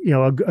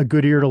a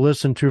good ear to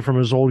listen to from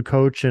his old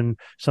coach and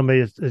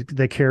somebody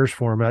that cares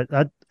for him.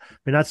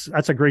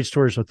 That's a great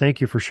story. So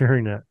thank you for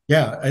sharing that.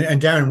 Yeah. And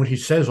Darren, what he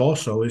says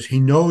also is he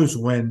knows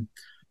when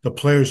the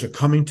players are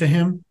coming to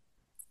him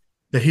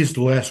that he's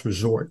the last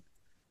resort,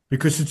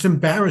 because it's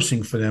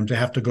embarrassing for them to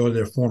have to go to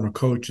their former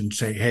coach and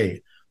say,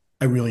 hey,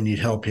 I really need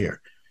help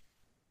here.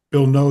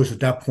 Bill knows at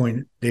that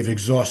point they've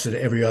exhausted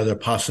every other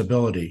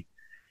possibility.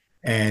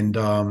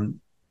 And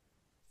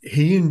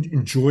he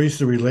enjoys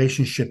the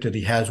relationship that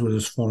he has with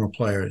his former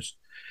players.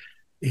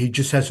 He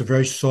just has a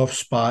very soft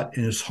spot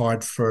in his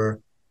heart for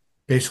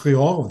basically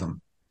all of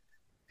them.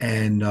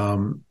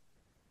 And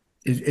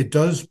it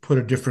does put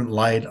a different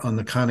light on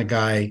the kind of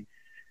guy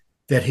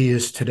that he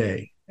is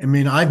today. I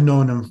mean, I've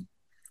known him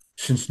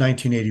since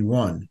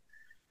 1981.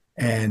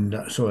 And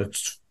so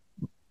it's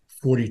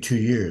 42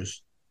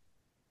 years.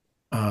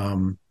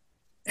 And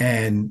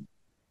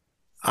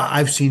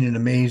I've seen an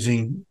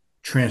amazing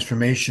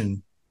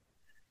transformation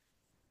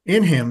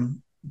in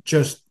him,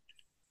 just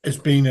as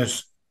being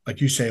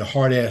like you say, a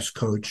hard-ass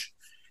coach.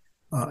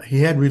 He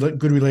had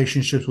good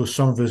relationships with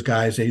some of his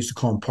guys. They used to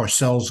call him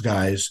Parcells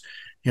guys,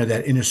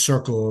 that inner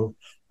circle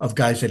of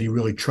guys that he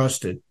really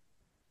trusted.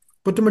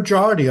 But the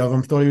majority of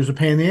them thought he was a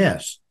pain in the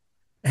ass.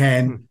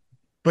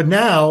 But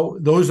now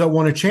those that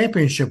won a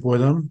championship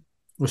with him,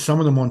 some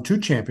of them won 2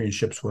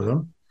 championships with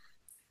him,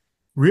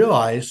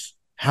 realize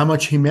how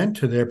much he meant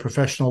to their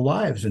professional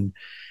lives and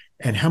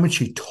how much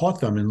he taught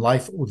them in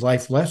life with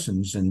life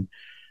lessons. And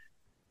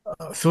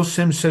Phil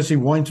Simms says he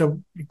winds up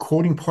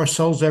quoting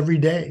Parcells every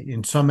day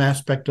in some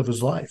aspect of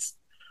his life.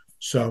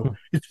 So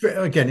it's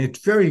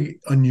very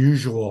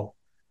unusual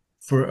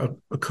for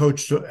a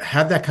coach to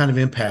have that kind of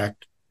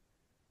impact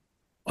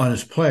on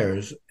his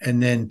players,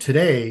 and then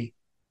today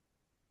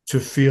to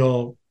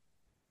feel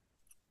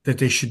that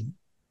they should.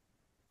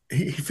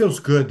 He feels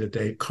good that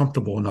they're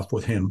comfortable enough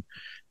with him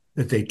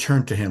that they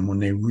turn to him when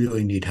they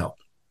really need help.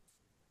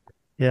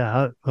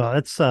 Yeah, well,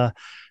 that's the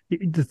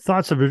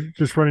thoughts of it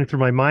just running through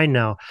my mind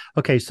now.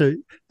 Okay, so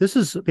this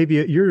is maybe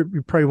you're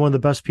probably one of the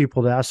best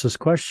people to ask this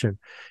question.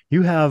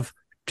 You have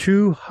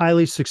two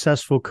highly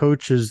successful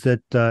coaches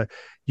that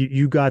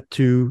you got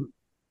to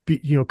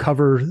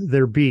cover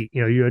their beat.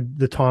 You had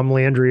the Tom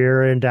Landry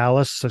era in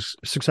Dallas, a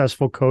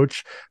successful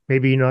coach,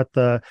 maybe not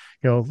at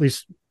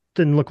least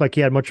didn't look like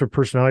he had much of a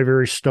personality,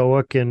 very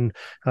stoic and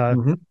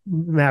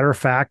matter of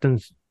fact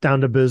and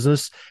down to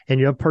business. And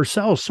you have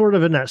Parcells sort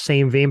of in that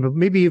same vein, but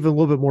maybe even a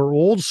little bit more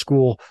old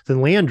school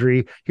than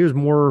Landry. He was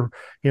more,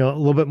 a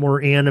little bit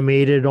more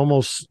animated,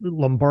 almost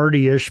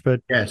Lombardi-ish,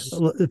 but yes.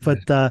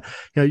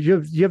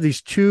 You have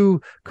these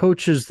two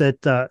coaches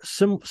that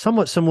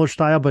somewhat similar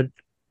style, but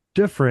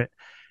different.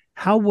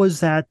 How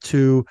was that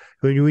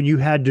when you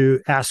had to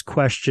ask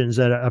questions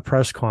at a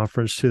press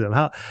conference to them?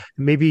 How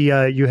maybe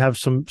you have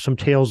some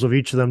tales of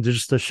each of them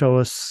just to show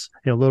us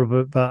a little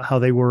bit about how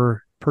they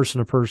were person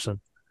to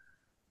person.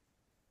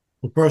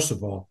 Well, first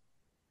of all,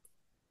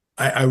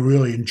 I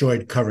really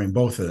enjoyed covering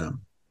both of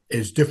them,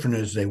 as different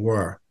as they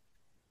were.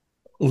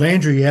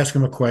 Landry, you ask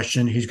him a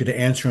question, he's going to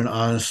answer it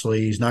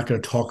honestly. He's not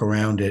going to talk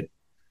around it.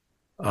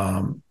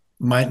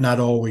 Might not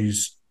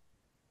always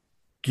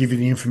give you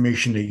the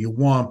information that you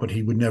want, but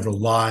he would never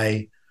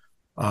lie.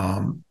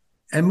 And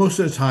most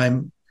of the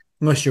time,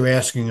 unless you're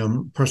asking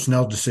him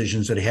personnel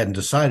decisions that he hadn't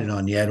decided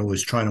on yet or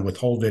was trying to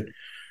withhold it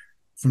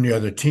from the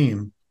other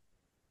team,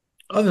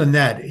 other than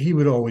that, he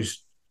would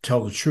always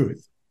tell the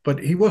truth.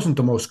 But he wasn't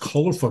the most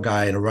colorful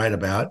guy to write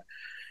about.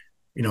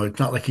 It's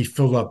not like he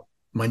filled up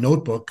my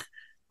notebook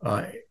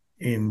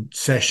in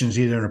sessions,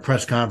 either in a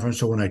press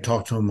conference or when I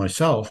talked to him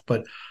myself.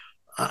 But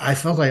I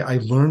felt like I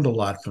learned a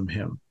lot from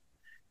him.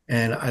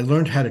 And I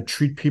learned how to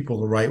treat people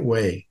the right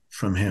way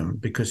from him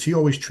because he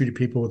always treated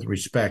people with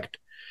respect.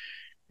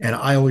 And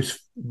I always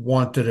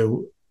wanted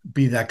to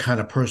be that kind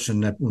of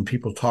person that when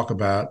people talk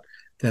about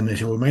them, they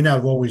say, well, we may not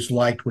have always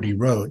liked what he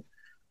wrote,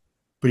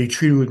 but he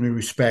treated with me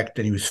respect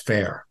and he was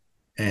fair.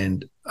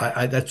 And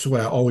that's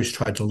what I always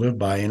tried to live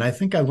by. And I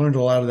think I learned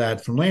a lot of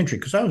that from Landry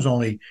because I was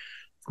only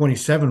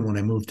 27 when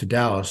I moved to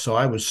Dallas. So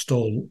I was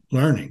still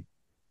learning.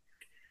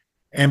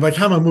 And by the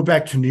time I moved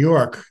back to New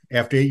York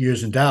after 8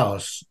 years in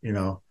Dallas,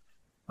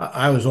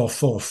 I was all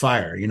full of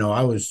fire.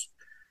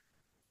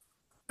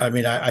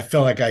 I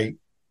felt like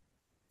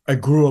I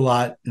grew a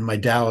lot in my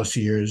Dallas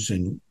years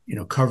and,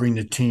 covering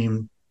the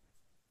team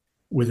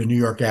with a New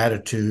York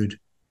attitude.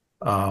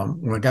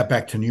 When I got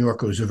back to New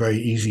York, it was a very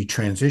easy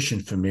transition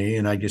for me.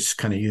 And I just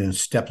kind of,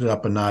 stepped it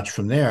up a notch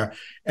from there.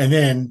 And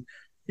then,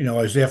 I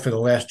was there for the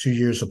last 2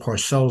 years of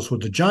Parcells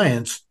with the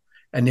Giants.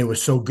 And they were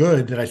so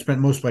good that I spent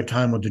most of my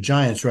time with the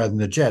Giants rather than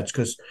the Jets.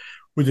 Because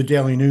with the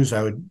Daily News,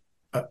 I would,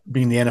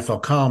 being the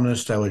NFL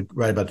columnist, I would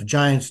write about the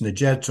Giants and the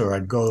Jets, or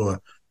I'd go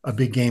to a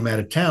big game out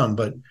of town.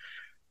 But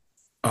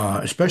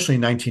especially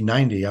in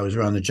 1990, I was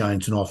around the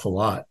Giants an awful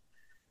lot.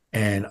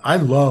 And I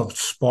loved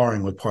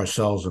sparring with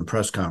Parcells in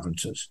press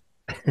conferences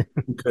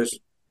because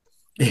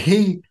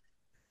he,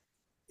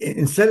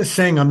 instead of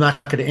saying, I'm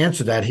not going to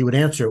answer that, he would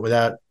answer it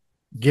without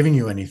giving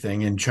you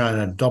anything and trying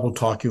to double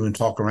talk you and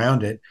talk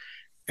around it.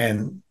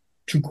 And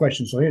 2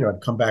 questions later,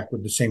 I'd come back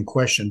with the same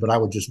question, but I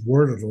would just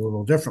word it a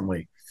little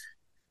differently.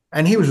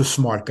 And he was a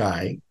smart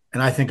guy,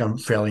 and I think I'm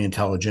fairly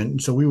intelligent.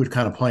 And so we would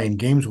kind of playing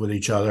games with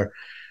each other.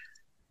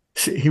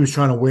 He was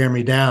trying to wear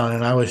me down,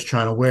 and I was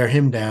trying to wear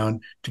him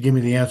down to give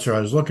me the answer I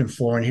was looking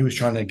for, and he was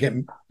trying to get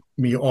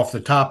me off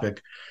the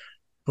topic.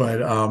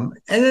 But and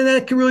then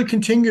that really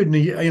continued.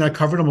 And I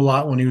covered him a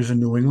lot when he was in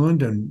New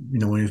England, and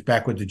when he was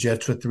back with the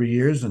Jets for 3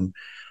 years, and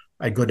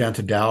I'd go down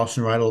to Dallas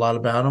and write a lot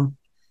about him.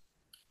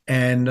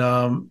 And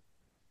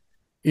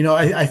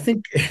I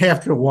think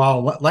after a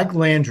while, like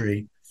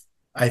Landry,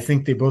 I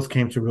think they both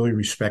came to really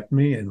respect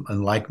me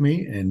and like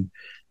me and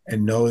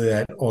know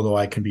that although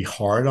I can be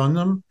hard on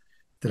them,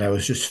 that I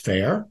was just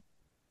fair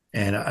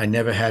and I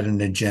never had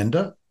an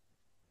agenda.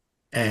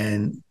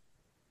 And,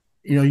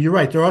 you're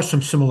right. There are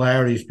some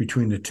similarities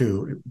between the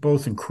two,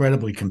 both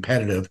incredibly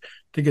competitive.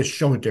 They just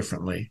show it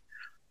differently.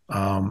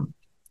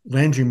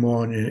 Landry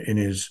more in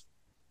his,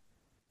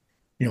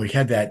 he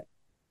had that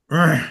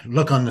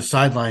look on the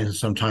sidelines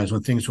sometimes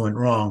when things went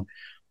wrong.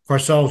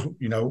 Parcells,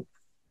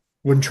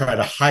 wouldn't try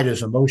to hide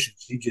his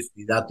emotions. He'd just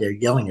be out there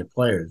yelling at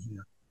players.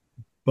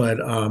 But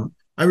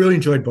I really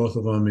enjoyed both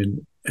of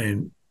them.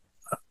 And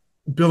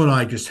Bill and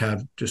I just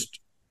have just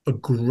a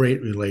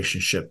great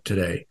relationship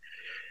today.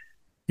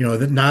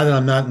 That now that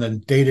I'm not in the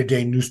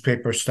day-to-day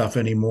newspaper stuff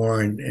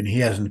anymore and he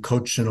hasn't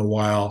coached in a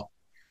while,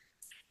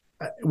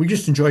 we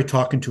just enjoy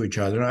talking to each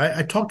other.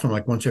 I talk to him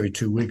like once every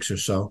 2 weeks or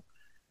so.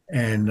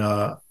 And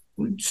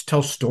we just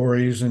tell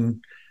stories.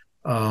 And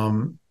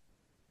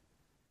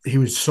he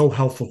was so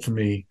helpful to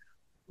me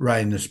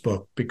writing this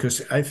book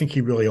because I think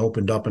he really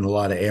opened up in a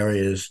lot of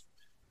areas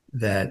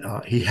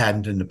that he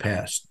hadn't in the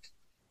past.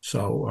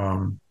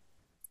 So,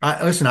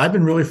 I've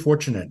been really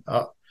fortunate.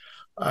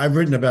 I've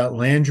written about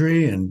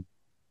Landry and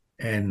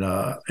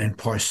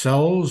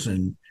Parcells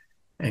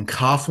and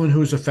Coughlin,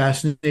 who's a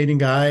fascinating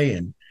guy.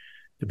 And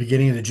the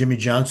beginning of the Jimmy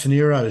Johnson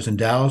era, I was in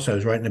Dallas. I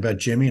was writing about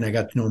Jimmy, and I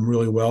got to know him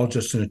really well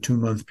just in a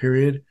 2-month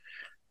period.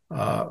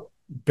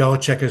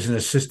 Belichick as an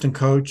assistant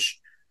coach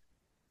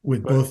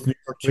with both New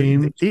York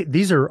teams.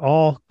 These are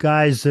all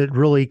guys that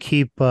really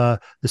keep the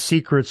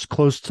secrets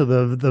close to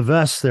the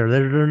vest there.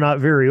 They're not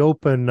very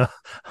open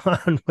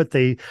on what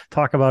they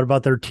talk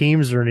about their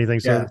teams or anything.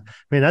 So, yeah.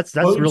 I mean, that's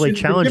really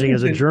challenging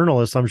as a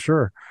journalist, I'm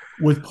sure.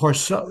 With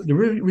Parcells, the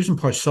reason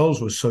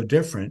Parcells was so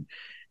different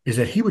is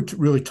that he would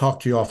really talk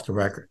to you off the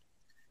record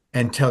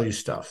and tell you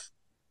stuff.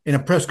 In a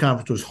press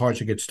conference, it was hard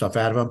to get stuff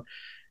out of him.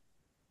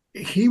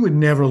 He would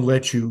never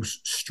let you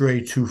stray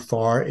too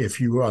far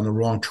if you were on the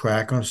wrong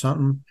track on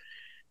something.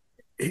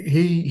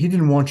 He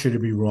didn't want you to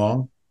be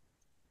wrong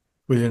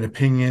with an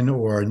opinion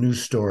or a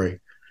news story.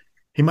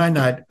 He might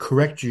not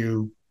correct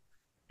you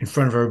in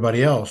front of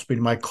everybody else, but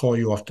he might call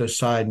you off to the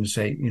side and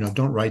say,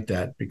 don't write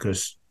that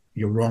because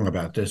you're wrong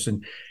about this.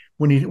 And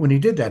when he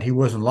did that, he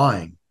wasn't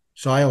lying.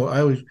 So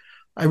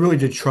I really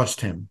did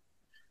trust him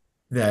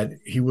that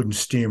he wouldn't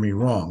steer me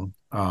wrong.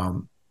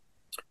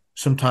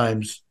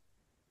 Sometimes,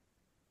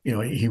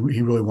 he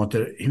really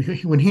wanted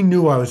when he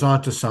knew I was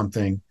onto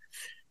something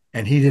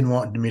and he didn't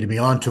want me to be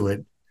onto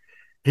it,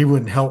 he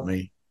wouldn't help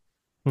me.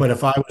 But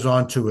if I was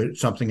onto it,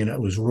 something and it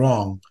was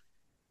wrong,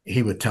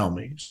 he would tell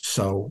me.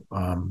 So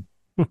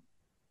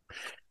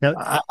now,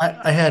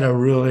 I had a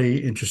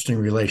really interesting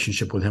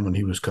relationship with him when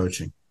he was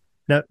coaching.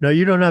 Now,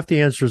 you don't have to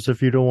answer this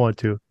if you don't want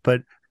to,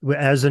 but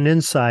as an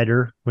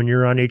insider, when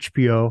you're on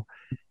HBO,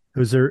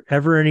 was there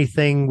ever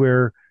anything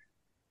where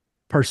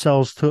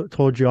Parcells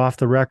told you off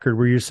the record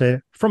where you say,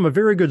 from a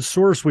very good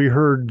source, we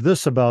heard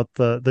this about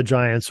the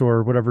Giants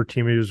or whatever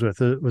team he was with?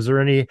 Was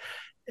there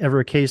ever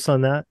a case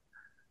on that?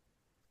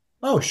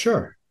 Oh,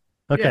 sure.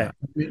 Okay.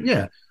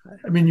 Yeah.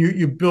 I mean,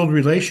 you build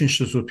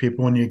relationships with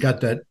people and you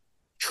got that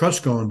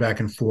trust going back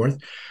and forth.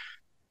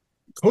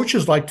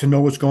 Coaches like to know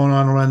what's going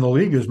on around the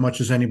league as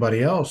much as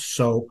anybody else.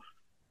 So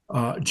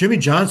Jimmy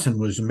Johnson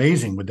was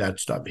amazing with that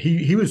stuff.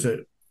 He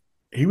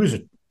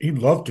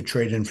loved to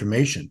trade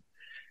information.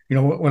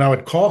 When I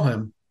would call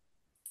him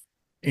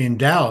in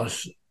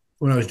Dallas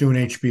when I was doing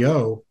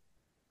HBO,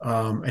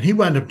 and he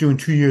wound up doing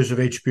 2 years of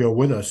HBO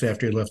with us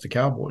after he left the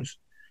Cowboys.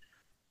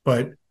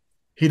 But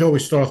he'd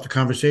always start off the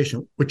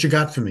conversation, "What you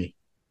got for me?"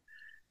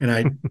 And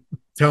I'd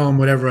tell him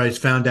whatever I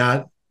found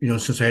out,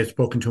 since I had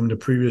spoken to him the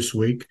previous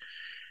week.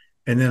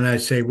 And then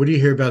I'd say, "What do you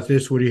hear about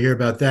this? What do you hear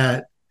about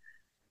that?"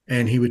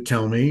 And he would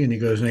tell me, and he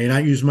goes, "Now, you're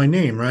not using my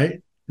name,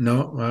 right?"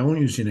 "No, I won't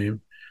use your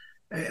name."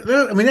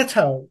 I mean, that's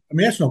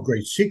no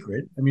great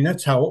secret. I mean,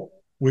 that's how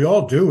we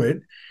all do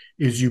it,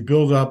 is you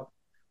build up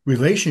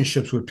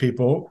relationships with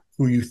people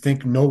who you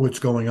think know what's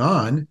going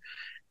on,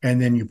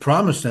 and then you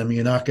promise them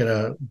you're not going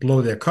to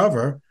blow their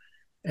cover,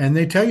 and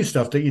they tell you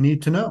stuff that you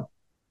need to know.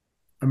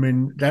 I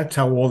mean, that's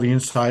how all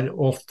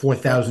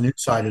 4,000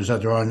 insiders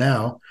that there are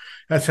now,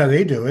 that's how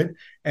they do it.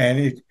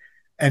 And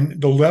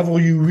the level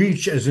you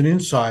reach as an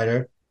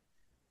insider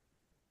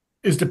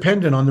is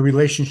dependent on the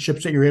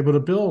relationships that you're able to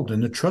build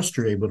and the trust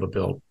you're able to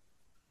build.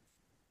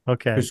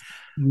 Okay.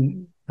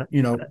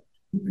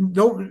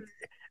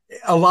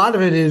 A lot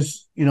of it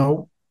is,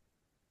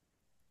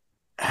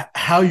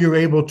 how you're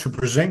able to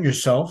present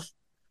yourself,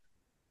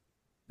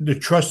 the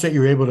trust that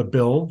you're able to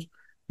build.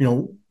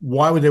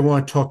 Why would they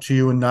want to talk to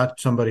you and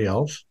not somebody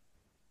else?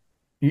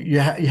 You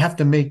have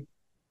to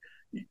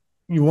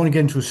you want to get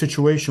into a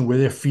situation where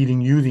they're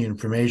feeding you the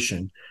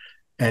information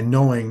and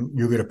knowing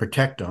you're going to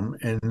protect them.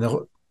 And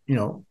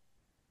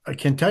I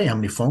can't tell you how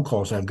many phone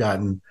calls I've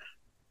gotten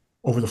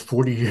over the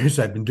 40 years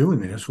I've been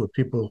doing this with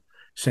people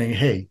saying,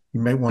 "Hey, you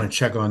might want to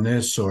check on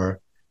this," or,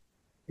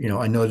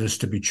 "I know this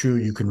to be true.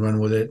 You can run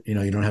with it.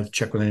 You don't have to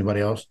check with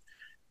anybody else."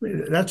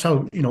 That's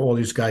how, all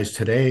these guys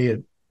today at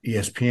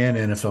ESPN,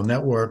 NFL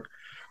Network,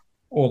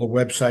 all the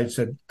websites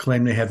that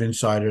claim they have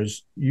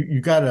insiders,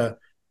 you got to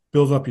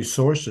build up your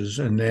sources.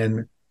 And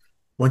then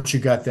once you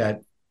got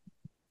that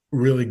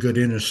really good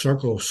inner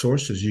circle of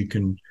sources, you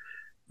can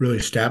really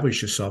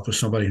establish yourself as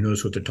somebody who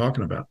knows what they're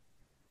talking about.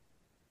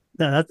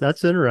 No,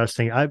 that's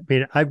interesting. I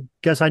mean, I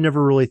guess I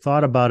never really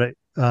thought about it.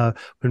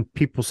 When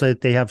people say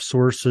that they have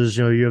sources,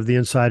 you have the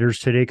insiders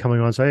today coming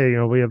on and say, "Hey,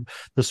 we have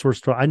the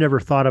source." I never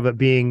thought of it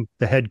being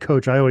the head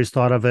coach. I always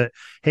thought of it,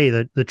 hey,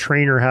 the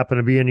trainer happened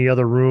to be in the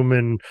other room,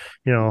 and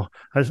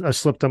I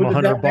slipped them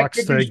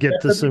 $100 to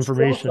get this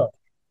information.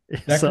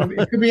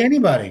 It could be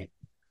anybody.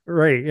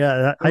 Right.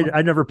 Yeah.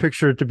 I never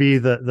pictured it to be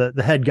the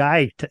head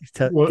guy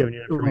giving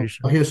you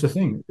information. Well, here's the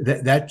thing.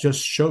 That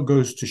just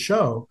goes to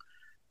show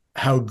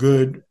how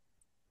good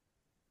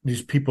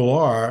these people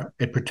are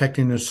at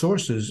protecting their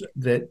sources,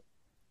 that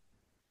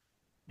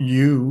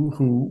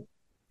you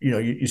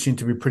seem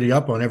to be pretty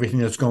up on everything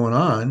that's going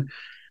on.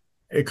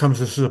 It comes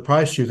as a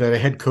surprise to you that a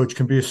head coach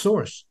can be a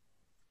source.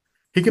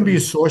 He can be a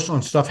source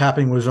on stuff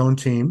happening with his own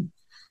team.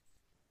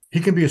 he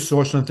can be a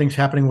source on things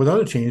happening with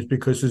other teams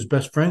because his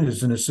best friend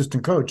is an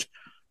assistant coach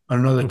on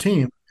another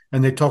team,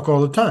 and they talk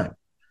all the time.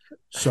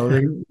 So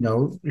he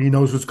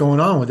knows what's going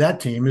on with that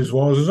team as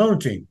well as his own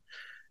team.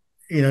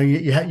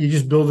 You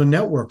just build a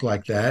network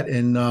like that,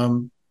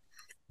 and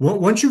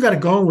once you got it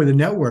going with a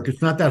network,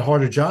 it's not that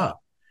hard a job.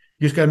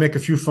 You just got to make a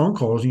few phone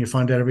calls and you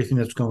find out everything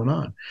that's going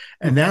on.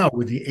 And now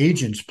with the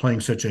agents playing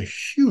such a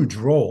huge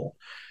role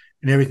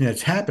in everything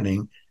that's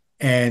happening,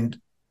 and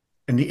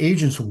the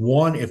agents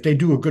want, if they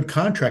do a good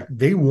contract,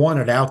 they want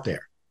it out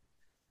there.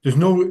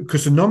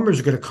 Because the numbers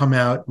are going to come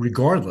out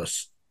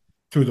regardless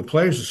through the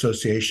Players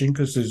Association,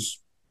 because there's,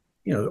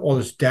 all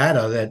this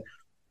data that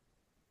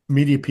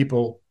media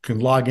people can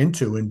log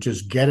into and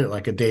just get it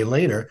like a day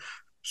later.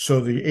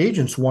 So the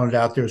agents want it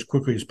out there as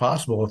quickly as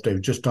possible if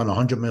they've just done a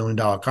 $100 million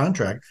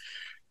contract.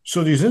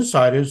 So these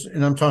insiders,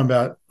 and I'm talking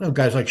about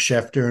guys like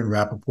Schefter and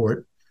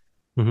Rappaport,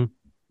 who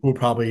are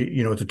probably,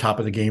 at the top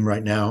of the game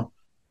right now,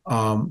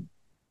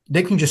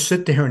 they can just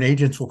sit there and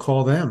agents will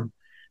call them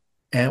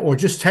or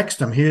just text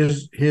them.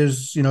 Here's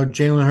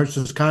Jalen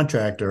Hurts'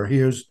 contract, or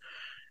here's,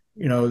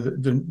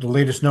 the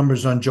latest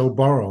numbers on Joe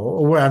Burrow,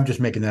 or I'm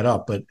just making that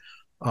up. But,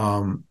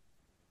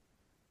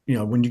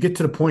 when you get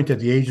to the point that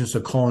the agents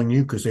are calling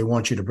you because they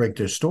want you to break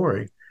their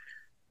story,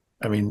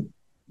 I mean,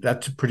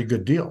 that's a pretty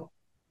good deal.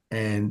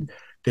 And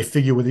they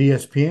figure with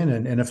ESPN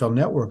and NFL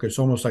Network, it's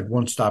almost like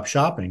one-stop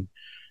shopping,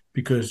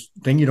 because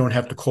then you don't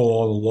have to call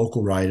all the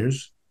local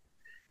writers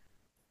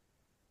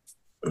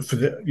for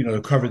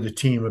to cover the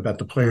team about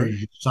the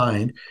players you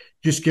signed.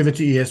 Just give it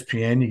to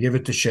ESPN, you give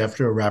it to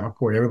Schefter or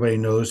Rappaport. Everybody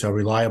knows how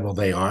reliable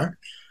they are.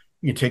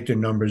 You take their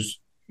numbers,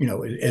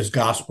 as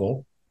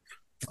gospel.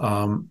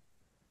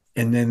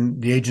 And then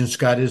the agent's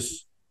got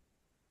his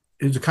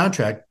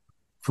contract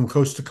from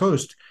coast to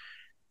coast,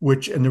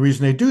 and the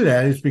reason they do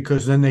that is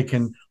because then they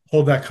can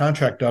hold that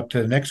contract up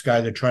to the next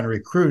guy they're trying to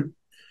recruit,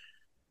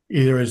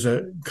 either as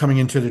coming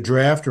into the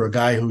draft or a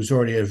guy who's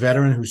already a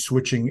veteran who's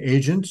switching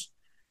agents.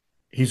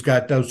 He's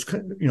got those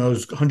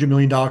 $100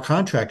 million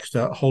contracts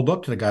to hold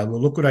up to the guy.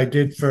 Well, look what I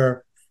did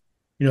for,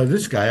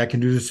 this guy. I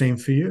can do the same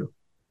for you.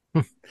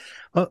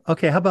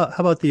 Okay. How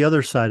about the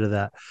other side of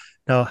that?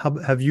 Now,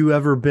 have you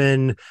ever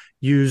been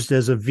used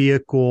as a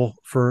vehicle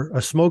for a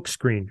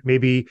smokescreen?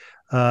 Maybe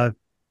a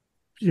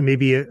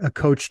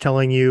coach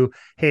telling you,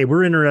 hey,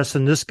 we're interested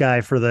in this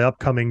guy for the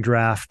upcoming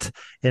draft.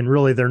 And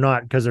really they're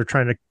not, because they're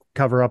trying to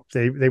cover up.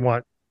 They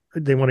want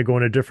to go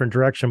in a different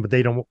direction, but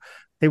they want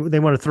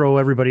to throw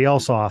everybody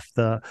else off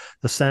the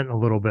scent a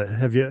little bit.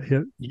 Have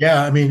you?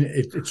 Yeah. I mean,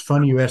 it's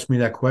funny you asked me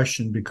that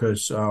question,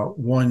 because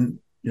one,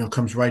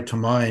 comes right to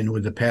mind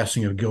with the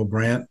passing of Gil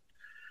Brandt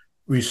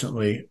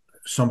recently,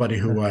 somebody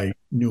who I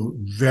knew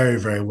very,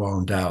 very well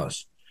in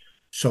Dallas.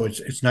 So it's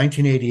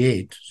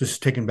 1988. This is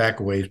taken back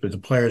a ways, but the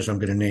players I'm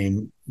going to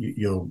name,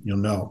 you'll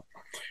know.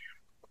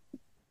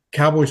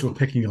 Cowboys were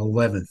picking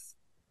 11th,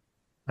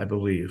 I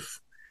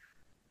believe.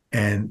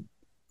 And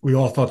we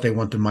all thought they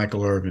wanted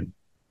Michael Irvin.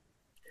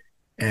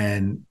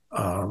 And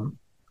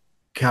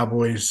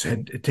Cowboys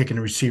had taken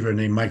a receiver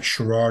named Mike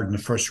Sherrard in the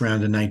first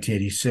round in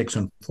 1986.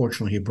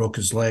 Unfortunately, he broke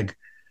his leg.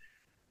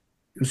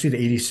 It was either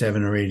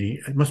 87 or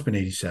 80. It must have been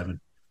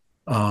 87.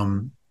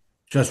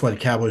 So that's why the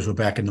Cowboys were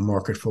back in the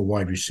market for a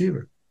wide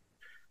receiver.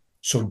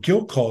 So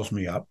Gil calls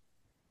me up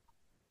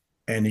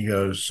and he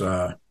goes,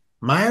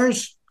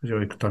 Myers, he's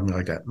always talking to me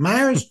like that.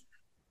 Myers,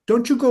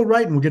 don't you go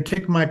right and we're going to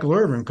take Michael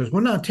Irvin, because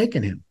we're not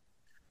taking him.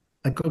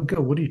 I go,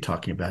 Gil, what are you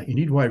talking about? You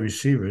need wide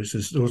receivers.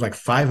 There was like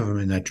 5 of them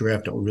in that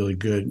draft that were really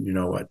good.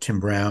 Tim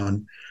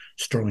Brown,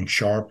 Sterling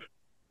Sharp,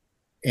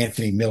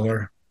 Anthony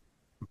Miller.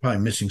 I'm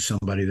probably missing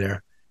somebody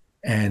there.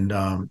 And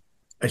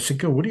I said,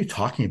 Gil, what are you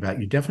talking about?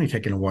 You're definitely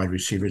taking a wide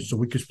receiver. It's the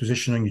weakest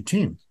position on your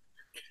team.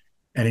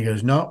 And he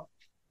goes, no,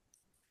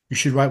 you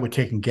should write, we're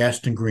taking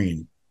Gaston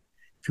Green.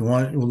 If you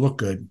want it, it will look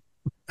good.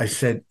 I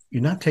said,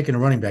 you're not taking a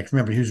running back.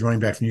 Remember, he was a running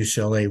back from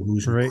UCLA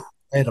who's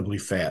incredibly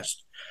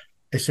fast.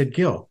 I said,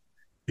 Gil,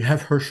 you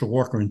have Herschel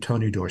Walker and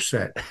Tony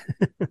Dorsett.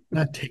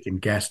 Not taking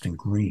Gaston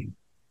Green.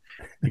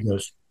 He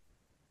goes,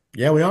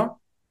 yeah, we are.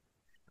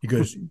 He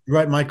goes, you're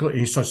right, Michael. And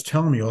he starts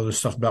telling me all this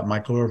stuff about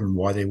Michael Irvin,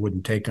 why they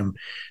wouldn't take him.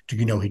 He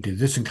did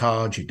this in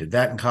college. He did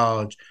that in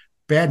college.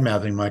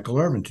 Bad-mouthing Michael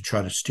Irvin to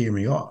try to steer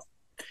me off.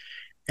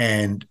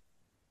 And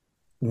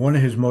one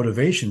of his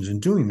motivations in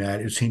doing that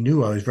is he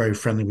knew I was very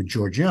friendly with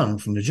George Young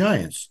from the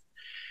Giants.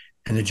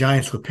 And the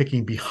Giants were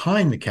picking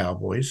behind the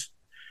Cowboys.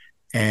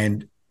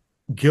 And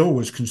Gil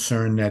was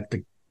concerned that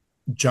the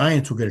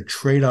Giants were going to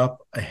trade up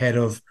ahead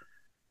of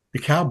the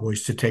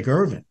Cowboys to take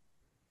Irvin.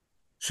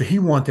 So he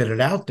wanted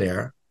it out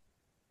there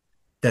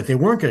that they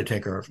weren't going to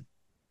take Irvin.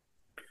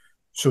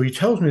 So he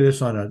tells me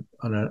this on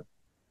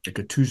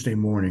a Tuesday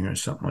morning or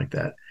something like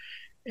that.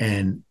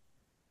 And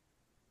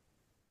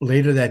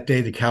later that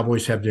day, the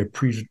Cowboys have their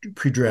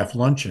pre-draft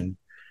luncheon,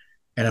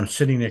 and I'm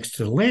sitting next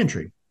to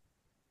Landry.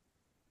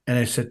 And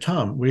I said,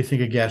 Tom, what do you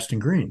think of Gaston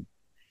Green?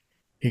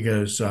 He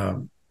goes,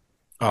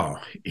 oh,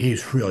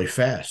 he's really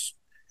fast.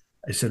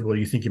 I said, well,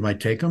 you think you might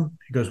take him?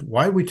 He goes,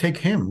 why would we take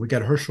him? We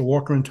got Herschel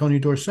Walker and Tony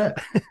Dorsett.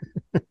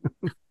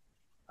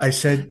 I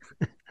said,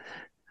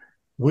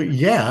 well,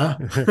 yeah.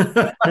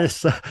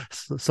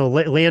 So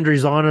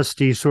Landry's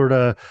honesty sort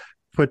of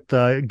put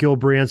Gil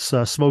Brandt's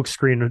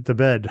smokescreen to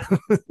bed.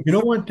 You know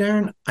what,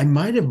 Darren? I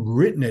might have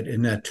written it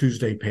in that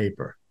Tuesday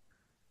paper.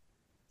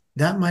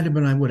 That might have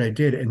been what I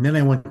did. And then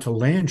I went to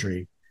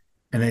Landry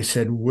and I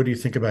said, what do you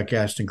think about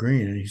Gaston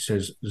Green? And he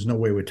says, there's no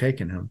way we're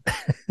taking him.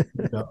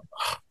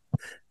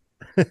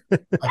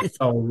 I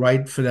fell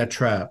right for that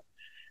trap.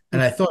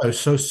 And I thought I was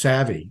so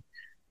savvy.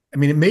 I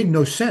mean, it made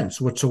no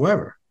sense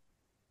whatsoever.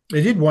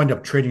 They did wind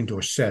up trading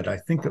Dorsett. I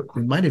think it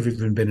might have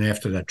even been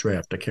after that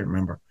draft. I can't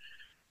remember.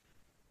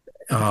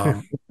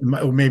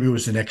 Maybe it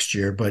was the next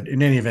year. But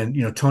in any event,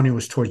 Tony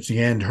was towards the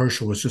end.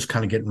 Herschel was just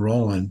kind of getting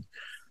rolling.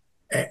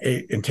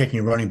 And taking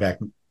a running back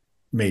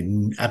made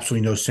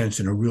absolutely no sense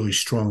in a really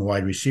strong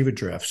wide receiver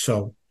draft.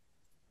 So,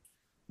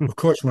 of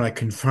course, when I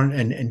confront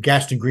and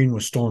Gaston Green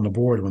was still on the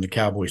board when the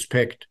Cowboys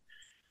picked,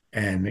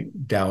 and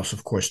Dallas,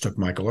 of course, took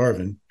Michael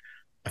Irvin,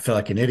 I felt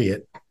like an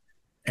idiot.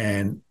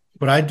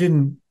 But I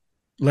didn't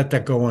let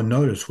that go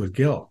unnoticed with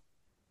Gil.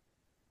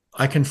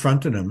 I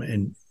confronted him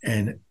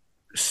and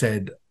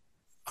said,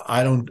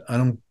 I don't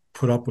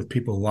put up with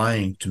people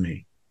lying to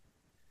me.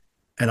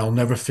 And I'll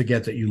never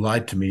forget that you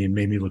lied to me and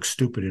made me look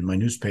stupid in my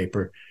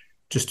newspaper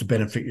just to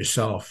benefit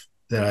yourself.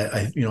 That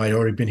I'd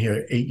already been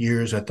here 8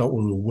 years. I thought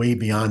we were way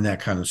beyond that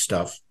kind of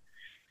stuff.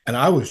 And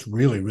I was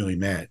really, really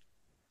mad.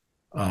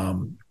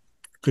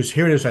 Because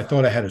here it is, I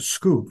thought I had a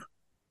scoop.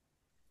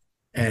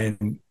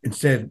 And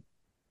instead,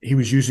 he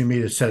was using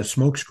me to set a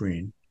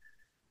smokescreen,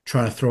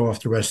 trying to throw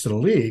off the rest of the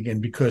league.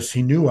 And because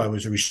he knew I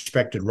was a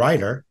respected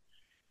writer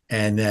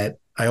and that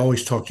I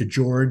always talked to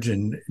George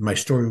and my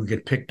story would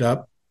get picked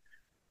up,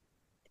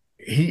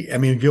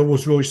 Gil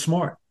was really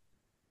smart,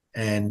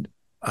 and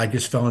I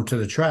just fell into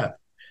the trap.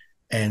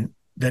 And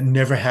that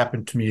never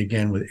happened to me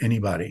again with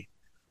anybody.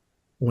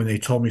 When they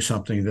told me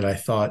something that I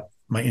thought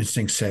my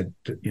instinct said,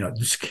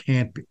 this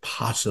can't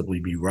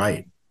possibly be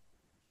right.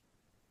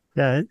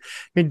 Yeah, I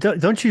mean,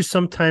 don't you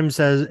sometimes,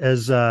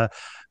 as a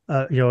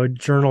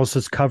journalist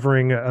that's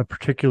covering a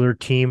particular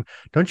team,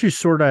 don't you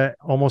sort of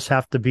almost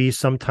have to be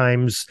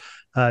sometimes?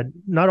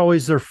 Not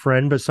always their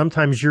friend, but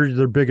sometimes you're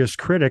their biggest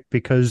critic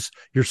because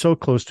you're so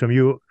close to them.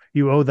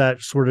 You owe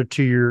that sort of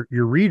to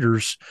your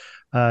readers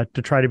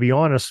to try to be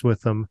honest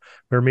with them,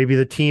 or maybe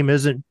the team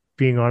isn't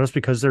being honest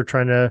because they're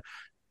trying to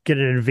get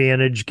an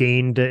advantage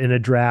gained in a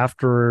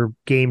draft or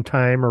game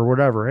time or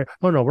whatever.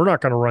 Oh no, we're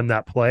not going to run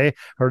that play,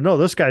 or no,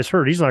 this guy's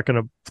hurt, he's not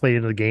going to play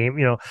in the game.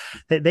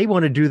 They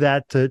want to do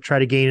that to try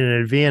to gain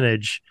an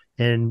advantage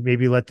and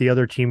maybe let the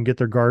other team get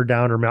their guard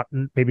down or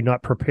maybe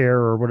not prepare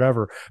or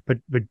whatever. But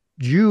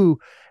you,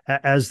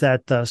 as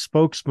that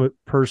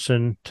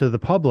spokesperson to the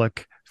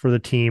public for the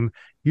team,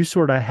 you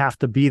sort of have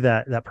to be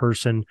that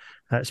person,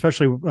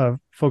 especially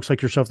folks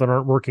like yourself that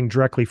aren't working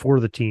directly for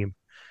the team.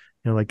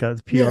 Like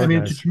the PR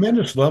guys. It's a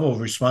tremendous level of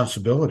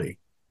responsibility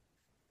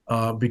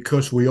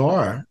because we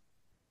are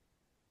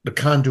the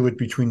conduit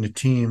between the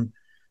team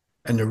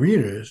and the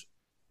readers,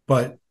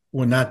 but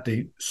we're not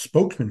the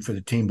spokesman for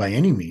the team by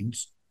any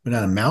means. We're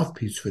not a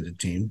mouthpiece for the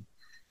team.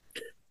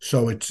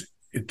 So it's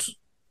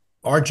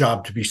our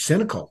job to be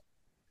cynical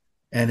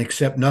and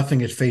accept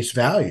nothing at face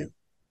value.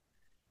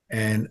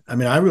 And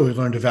I really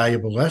learned a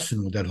valuable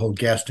lesson with that whole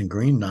Gaston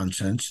Green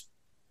nonsense.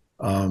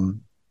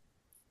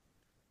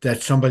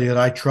 That somebody that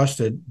I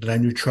trusted, that I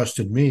knew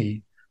trusted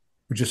me,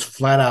 would just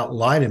flat out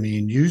lie to me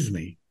and use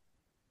me.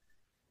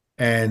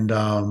 And,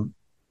 Gil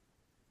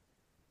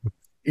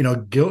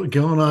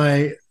and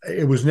I,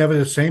 it was never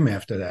the same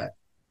after that.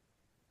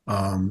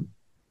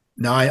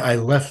 Now I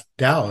left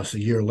Dallas a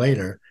year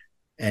later,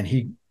 and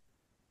he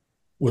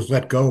was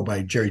let go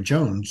by Jerry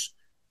Jones,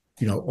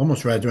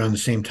 almost right around the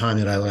same time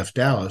that I left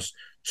Dallas.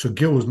 So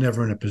Gil was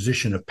never in a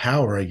position of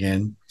power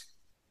again.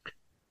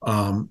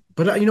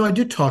 But I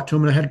did talk to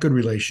him, and I had a good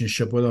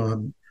relationship with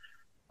him.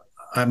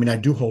 I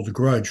do hold a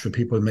grudge for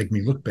people that make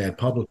me look bad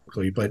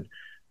publicly, but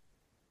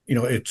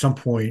at some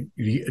point,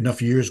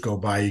 enough years go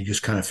by, you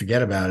just kind of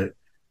forget about it.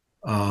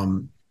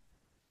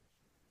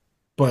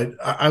 But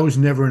I was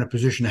never in a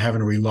position of having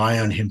to rely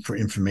on him for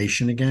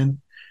information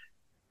again.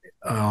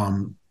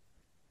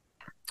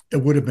 It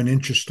would have been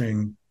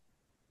interesting,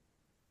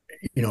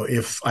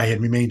 if I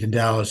had remained in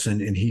Dallas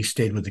and he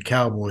stayed with the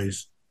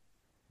Cowboys,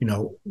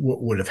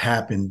 what would have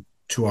happened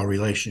to our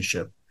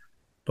relationship.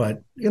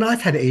 But,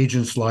 I've had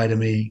agents lie to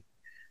me,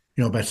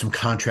 about some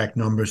contract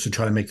numbers to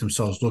try to make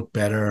themselves look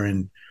better.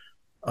 And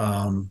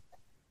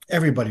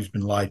everybody's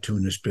been lied to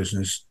in this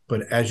business.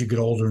 But as you get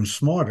older and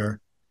smarter,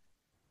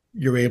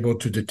 you're able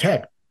to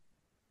detect,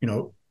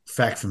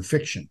 fact from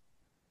fiction.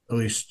 At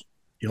least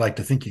you like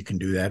to think you can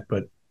do that.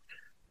 But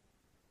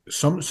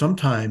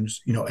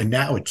sometimes, and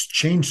now it's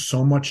changed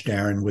so much,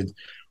 Darren, with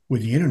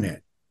the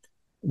internet,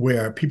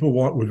 where people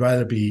would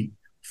rather be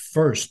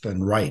first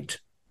than right.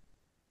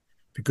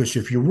 Because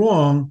if you're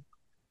wrong,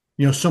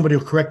 somebody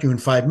will correct you in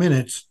 5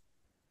 minutes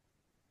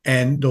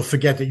and they'll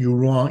forget that you were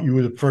wrong. You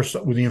were the first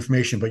with the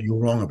information, but you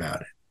were wrong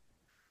about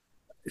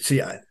it.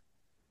 See,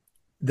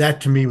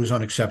 that to me was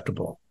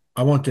unacceptable.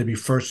 I wanted to be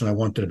first and I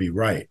wanted to be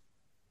right.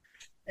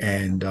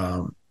 And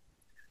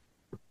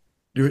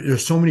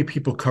there's so many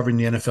people covering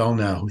the NFL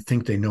now who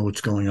think they know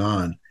what's going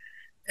on,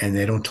 and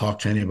they don't talk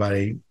to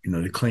anybody.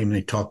 They claim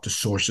they talk to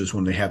sources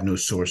when they have no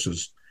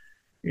sources.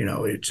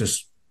 It's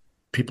just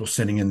people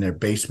sitting in their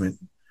basement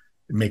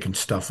making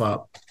stuff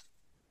up.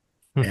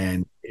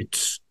 And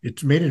it's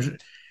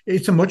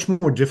a much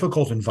more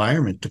difficult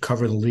environment to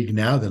cover the league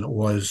now than it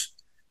was,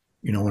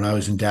 when I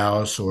was in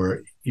Dallas,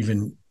 or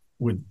even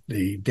with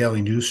the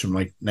Daily News from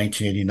like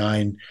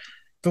 1989.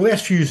 The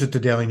last few years at the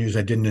Daily News,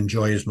 I didn't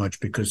enjoy as much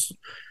because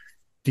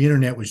the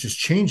internet was just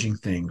changing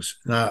things.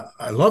 Now,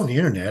 I love the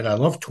internet. I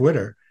love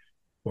Twitter,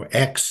 or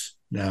X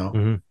now.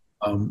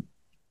 Mm-hmm.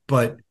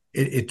 But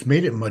it's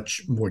made it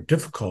much more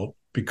difficult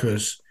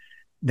because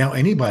now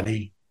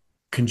anybody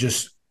can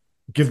just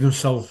gives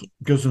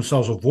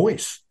themselves a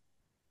voice.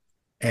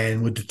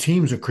 And with the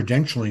teams are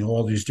credentialing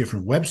all these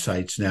different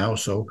websites now,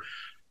 so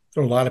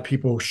there are a lot of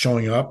people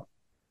showing up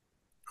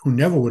who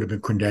never would have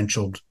been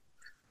credentialed,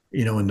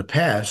 in the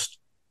past.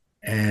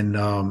 And,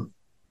 a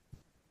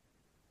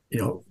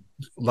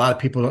lot of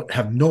people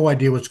have no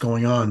idea what's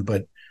going on,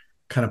 but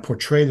kind of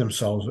portray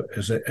themselves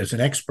as an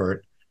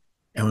expert.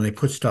 And when they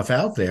put stuff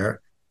out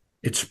there,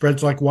 it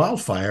spreads like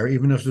wildfire,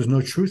 even if there's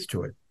no truth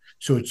to it.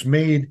 So it's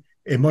made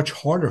it much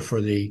harder for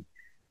the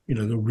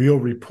real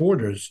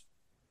reporters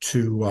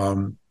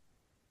to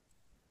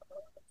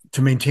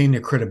maintain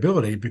their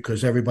credibility,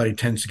 because everybody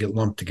tends to get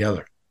lumped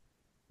together.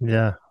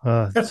 Yeah.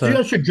 That's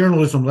your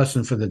journalism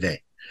lesson for the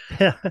day.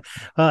 Yeah.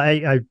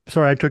 I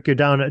sorry, I took you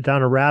down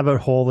a rabbit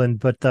hole,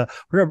 but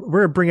we're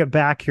gonna bring it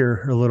back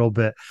here a little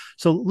bit.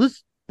 So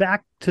let's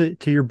back to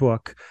your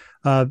book.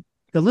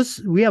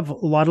 We have a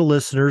lot of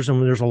listeners,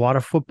 and there's a lot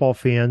of football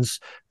fans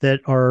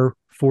that are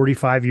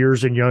 45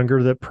 years and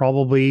younger that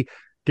probably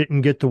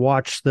didn't get to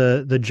watch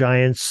the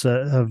Giants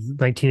of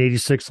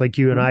 1986 like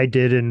you and I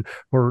did,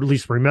 or at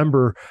least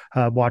remember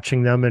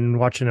watching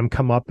them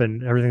come up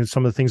and everything,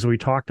 some of the things that we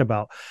talked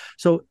about.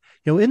 So,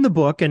 in the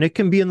book, and it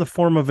can be in the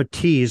form of a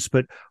tease,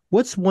 but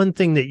what's one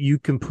thing that you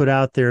can put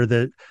out there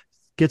that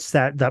gets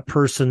that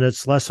person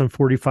that's less than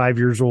 45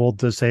 years old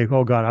to say,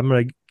 oh God, I'm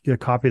going to get a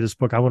copy of this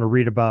book. I want to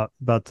read about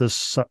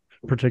this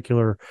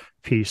particular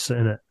piece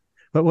in it.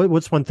 But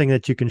what's one thing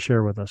that you can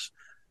share with us?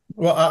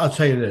 Well, I'll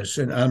tell you this,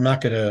 and I'm not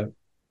going to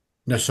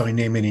necessarily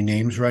name any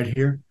names right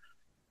here,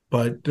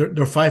 but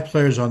there are 5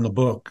 players on the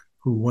book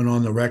who went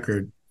on the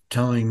record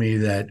telling me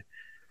that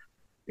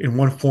in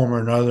one form or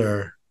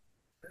another,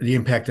 the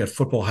impact that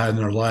football had in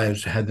their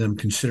lives had them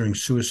considering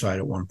suicide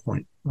at one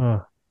point.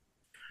 Oh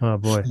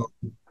boy. So,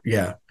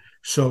 yeah.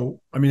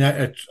 So, I mean,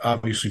 that's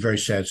obviously very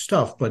sad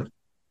stuff, but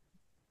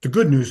the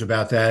good news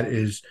about that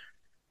is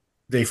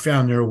they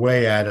found their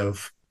way out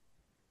of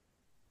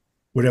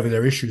whatever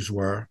their issues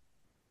were,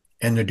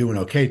 and they're doing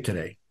okay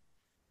today.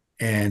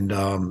 And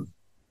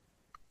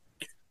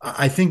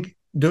I think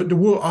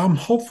I'm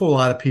hopeful a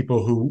lot of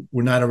people who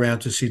were not around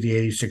to see the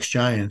 86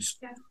 Giants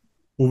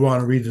will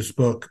want to read this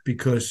book,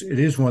 because it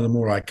is one of the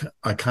more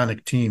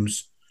iconic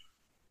teams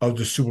of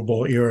the Super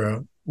Bowl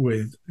era,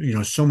 with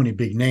so many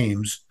big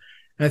names.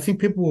 And I think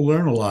people will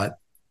learn a lot,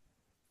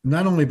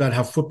 not only about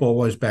how football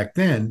was back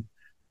then,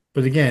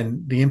 but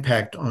again, the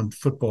impact on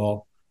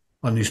football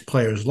on these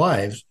players'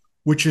 lives,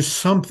 which is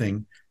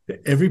something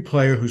that every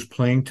player who's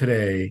playing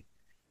today,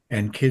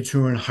 and kids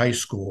who are in high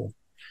school,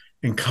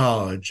 in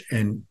college,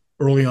 and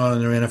early on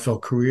in their NFL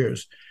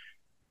careers,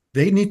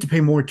 they need to pay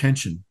more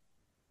attention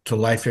to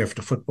life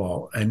after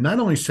football, and not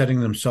only setting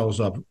themselves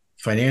up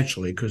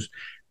financially, because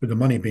with the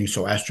money being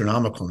so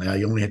astronomical now,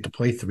 you only have to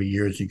play 3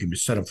 years, you can be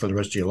set up for the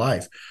rest of your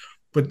life.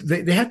 But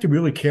they have to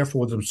really care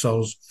for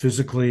themselves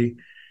physically,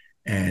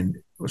 and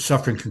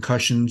suffering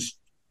concussions,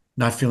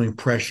 not feeling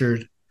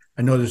pressured.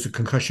 I know there's a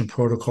concussion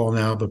protocol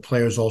now, but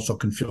players also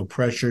can feel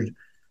pressured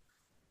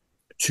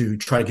to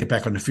try to get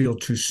back on the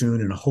field too soon.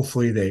 And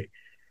hopefully they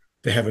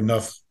have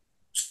enough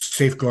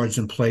safeguards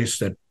in place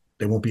that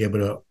they won't be able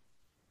to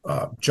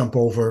jump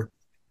over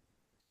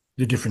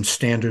the different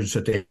standards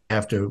that they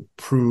have to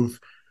prove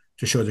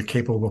to show they're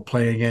capable of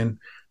playing again.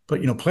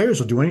 But, players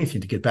will do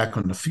anything to get back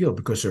on the field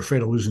because they're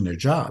afraid of losing their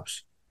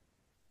jobs.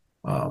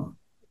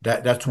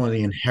 That's one of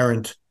the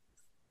inherent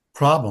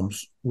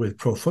problems with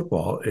pro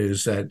football,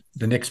 is that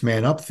the next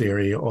man up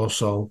theory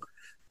also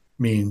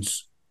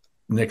means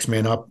next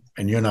man up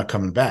and you're not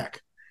coming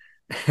back.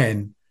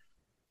 And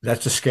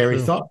that's a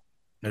scary thought.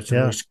 That's a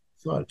really scary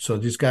thought. So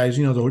these guys,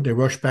 they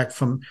rush back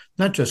from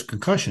not just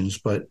concussions,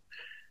 but,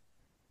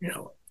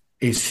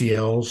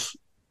 ACLs,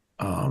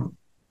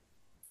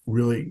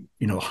 really,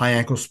 high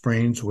ankle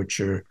sprains, which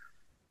are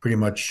pretty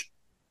much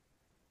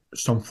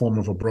some form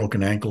of a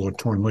broken ankle or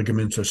torn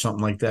ligaments or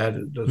something like that.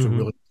 Those are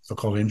really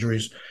difficult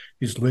injuries.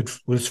 These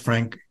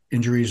Lisfranc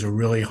injuries are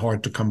really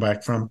hard to come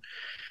back from.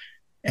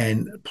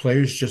 And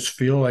players just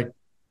feel like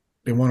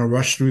they want to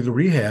rush through the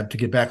rehab to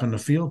get back on the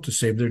field to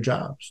save their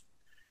jobs.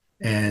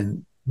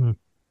 And,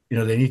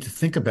 they need to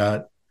think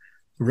about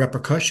the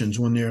repercussions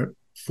when they're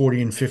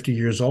 40 and 50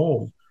 years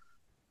old.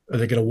 Are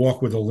they going to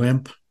walk with a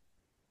limp?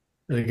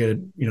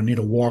 need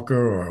a walker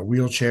or a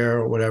wheelchair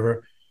or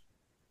whatever.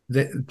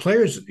 The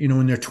players,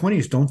 in their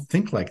 20s don't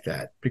think like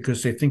that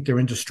because they think they're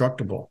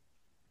indestructible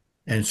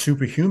and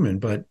superhuman.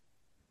 But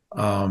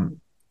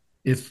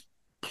if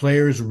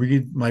players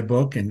read my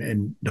book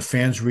and the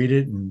fans read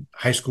it and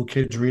high school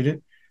kids read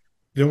it,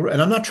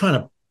 and I'm not trying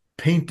to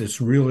paint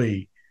this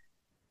really,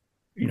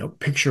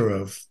 picture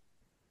of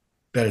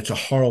that it's a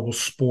horrible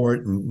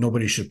sport and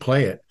nobody should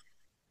play it.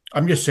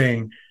 I'm just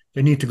saying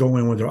they need to go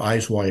in with their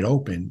eyes wide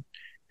open.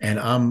 And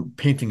I'm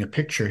painting a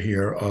picture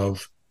here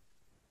of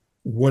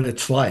what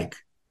it's like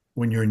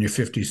when you're in your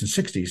 50s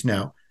and 60s.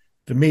 Now,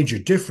 the major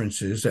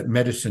difference is that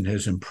medicine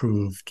has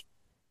improved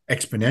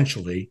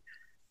exponentially,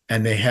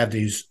 and they have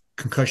these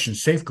concussion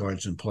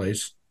safeguards in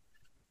place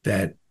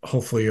that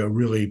hopefully are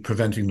really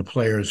preventing the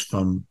players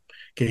from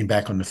getting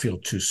back on the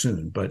field too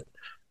soon. But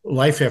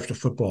life after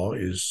football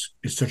is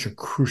such a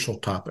crucial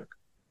topic.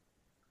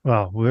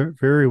 Wow,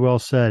 very well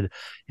said.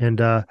 And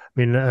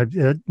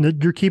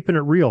you're keeping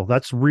it real.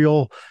 That's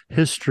real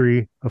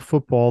history of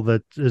football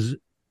that has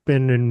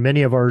been in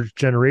many of our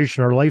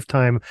generation, our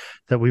lifetime,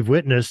 that we've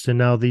witnessed. And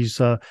now these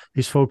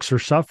folks are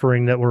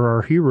suffering that were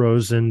our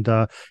heroes, and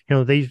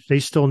they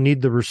still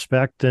need the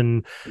respect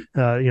and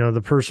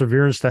the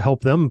perseverance to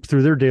help them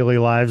through their daily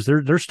lives.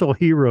 They're still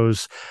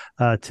heroes.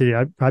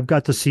 I've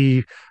got to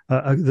see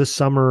this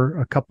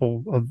summer a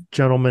couple of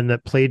gentlemen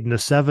that played in the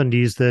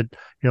 70s that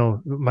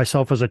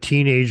myself as a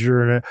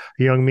teenager and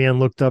a young man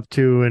looked up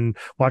to and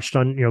watched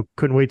on,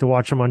 couldn't wait to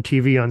watch them on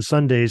TV on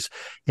Sundays.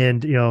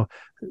 And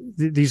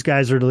these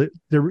guys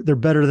they're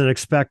better than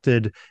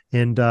expected,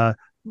 and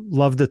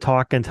love to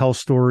talk and tell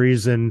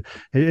stories, and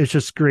it's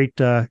just great.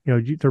 They're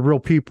real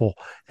people,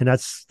 and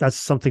that's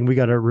something we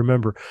got to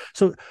remember.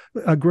 So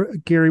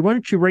Gary, why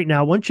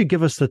don't you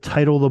give us the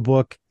title of the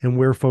book and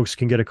where folks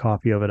can get a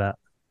copy of it at?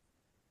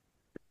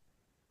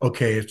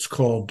 Okay, it's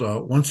called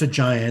Once a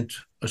Giant,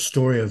 A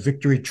Story of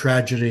Victory,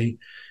 Tragedy,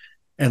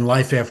 and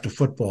Life After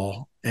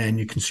Football. And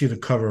you can see the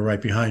cover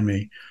right behind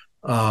me.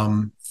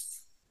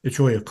 It's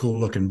really a cool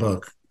looking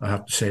book. I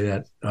have to say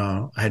that.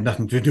 I had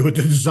nothing to do with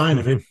the design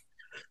of it.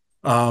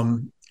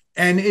 And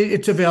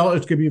it's available.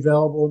 It's going to be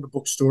available in the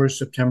bookstores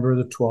September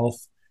the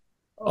 12th.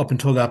 Up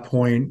until that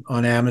point,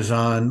 on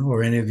Amazon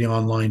or any of the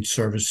online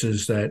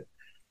services that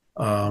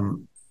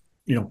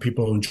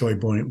people enjoy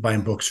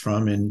buying books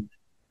from. And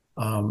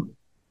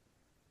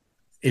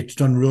it's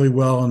done really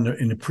well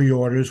in the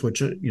pre-orders,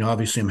 which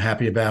obviously I'm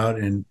happy about.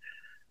 And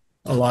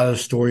a lot of the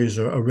stories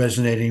are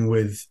resonating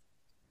with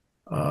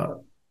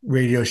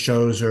radio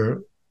shows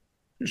or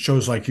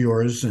shows like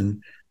yours,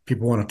 and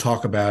people want to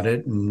talk about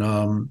it.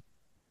 And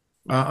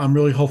I'm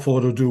really hopeful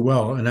it'll do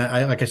well. And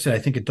I like I said, I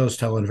think it does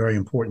tell a very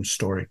important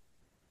story.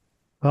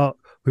 Well,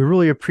 we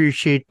really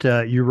appreciate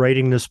you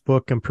writing this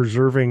book and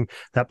preserving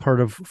that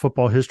part of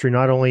football history,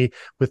 not only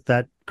with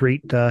that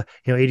great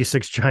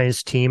 86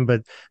 Giants team,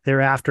 but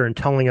thereafter, and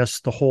telling us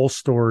the whole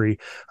story,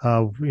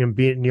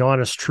 being the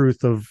honest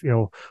truth of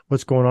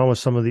what's going on with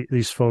some of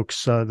these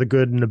folks, the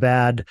good and the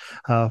bad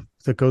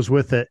that goes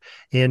with it.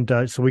 And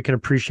so we can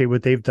appreciate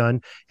what they've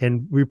done.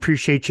 And we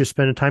appreciate you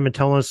spending time and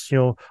telling us,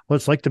 what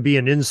it's like to be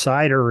an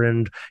insider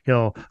and,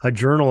 a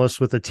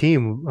journalist with a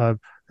team.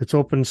 It's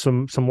opened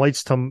some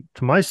lights to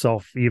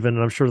myself even,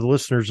 and I'm sure the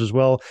listeners as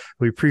well.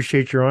 We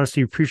appreciate your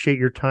honesty, appreciate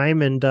your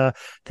time, and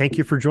thank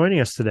you for joining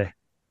us today.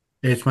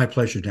 It's my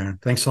pleasure, Darren.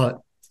 Thanks a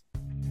lot.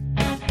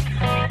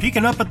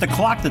 Peeking up at the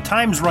clock, the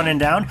time's running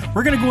down.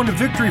 We're going to go into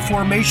victory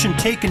formation,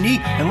 take a knee,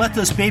 and let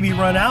this baby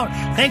run out.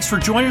 Thanks for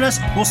joining us.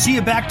 We'll see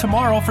you back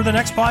tomorrow for the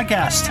next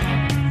podcast.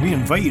 We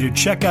invite you to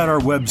check out our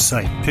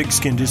website,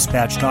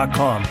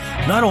 pigskinddispatch.com,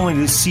 not only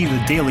to see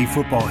the daily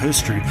football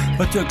history,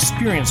 but to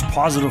experience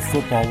positive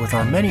football with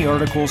our many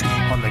articles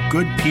on the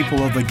good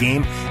people of the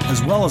game,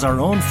 as well as our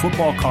own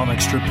football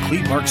comic strip,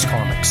 Cleat Marks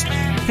Comics.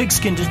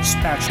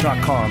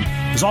 Pigskinddispatch.com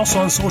is also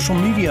on social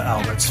media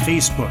outlets,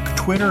 Facebook,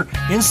 Twitter,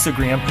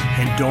 Instagram,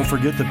 and don't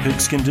forget the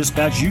Pigskin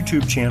Dispatch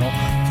YouTube channel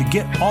to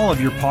get all of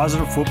your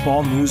positive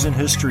football news and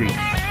history.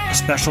 A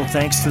special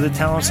thanks to the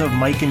talents of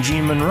Mike and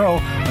Gene Monroe,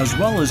 as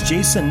well as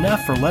Jason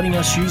Neff for letting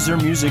us use their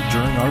music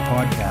during our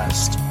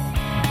podcast.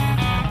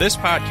 This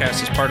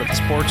podcast is part of the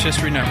Sports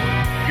History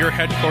Network, your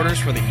headquarters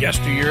for the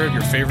yesteryear of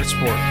your favorite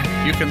sport.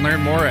 You can learn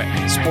more at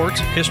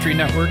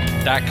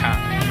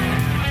sportshistorynetwork.com.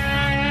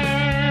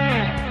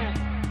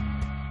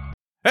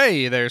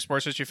 Hey there,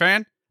 sports history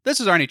fan. This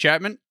is Arnie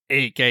Chapman,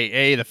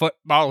 a.k.a. the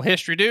Football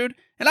History Dude,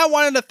 and I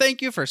wanted to thank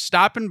you for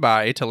stopping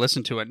by to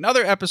listen to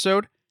another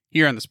episode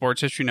here on the Sports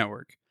History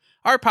Network.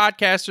 Our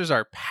podcasters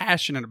are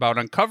passionate about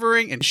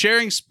uncovering and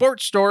sharing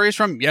sports stories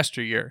from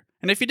yesteryear.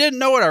 And if you didn't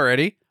know it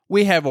already,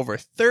 we have over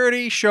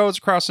 30 shows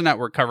across the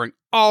network covering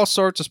all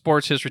sorts of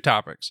sports history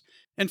topics.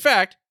 In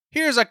fact,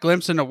 here's a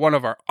glimpse into one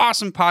of our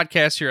awesome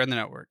podcasts here on the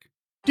network.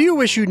 Do you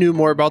wish you knew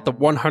more about the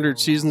 100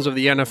 seasons of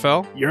the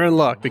NFL? You're in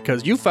luck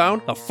because you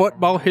found the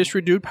Football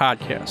History Dude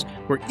podcast,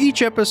 where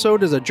each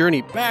episode is a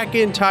journey back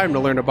in time to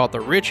learn about the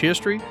rich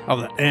history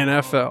of the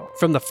NFL.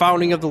 From the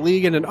founding of the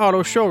league in an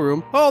auto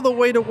showroom, all the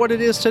way to what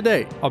it is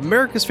today,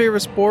 America's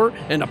favorite sport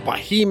and a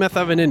behemoth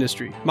of an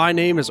industry. My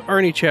name is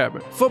Arnie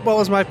Chapman.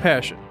 Football is my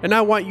passion, and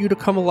I want you to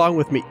come along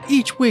with me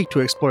each week to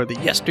explore the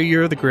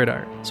yesteryear of the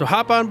gridiron. So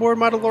hop on board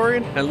my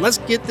DeLorean and let's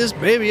get this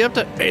baby up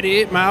to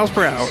 88 miles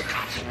per hour.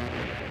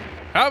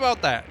 How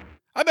about that?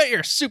 I bet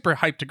you're super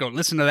hyped to go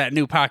listen to that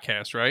new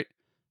podcast, right?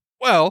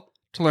 Well,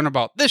 to learn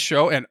about this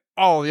show and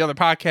all the other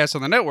podcasts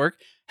on the network,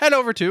 head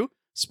over to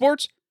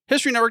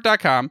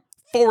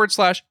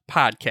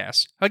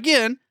sportshistorynetwork.com/podcasts.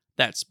 Again,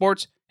 that's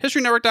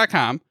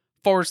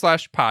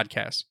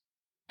sportshistorynetwork.com/podcasts.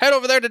 Head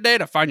over there today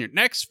to find your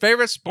next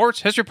favorite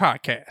sports history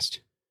podcast.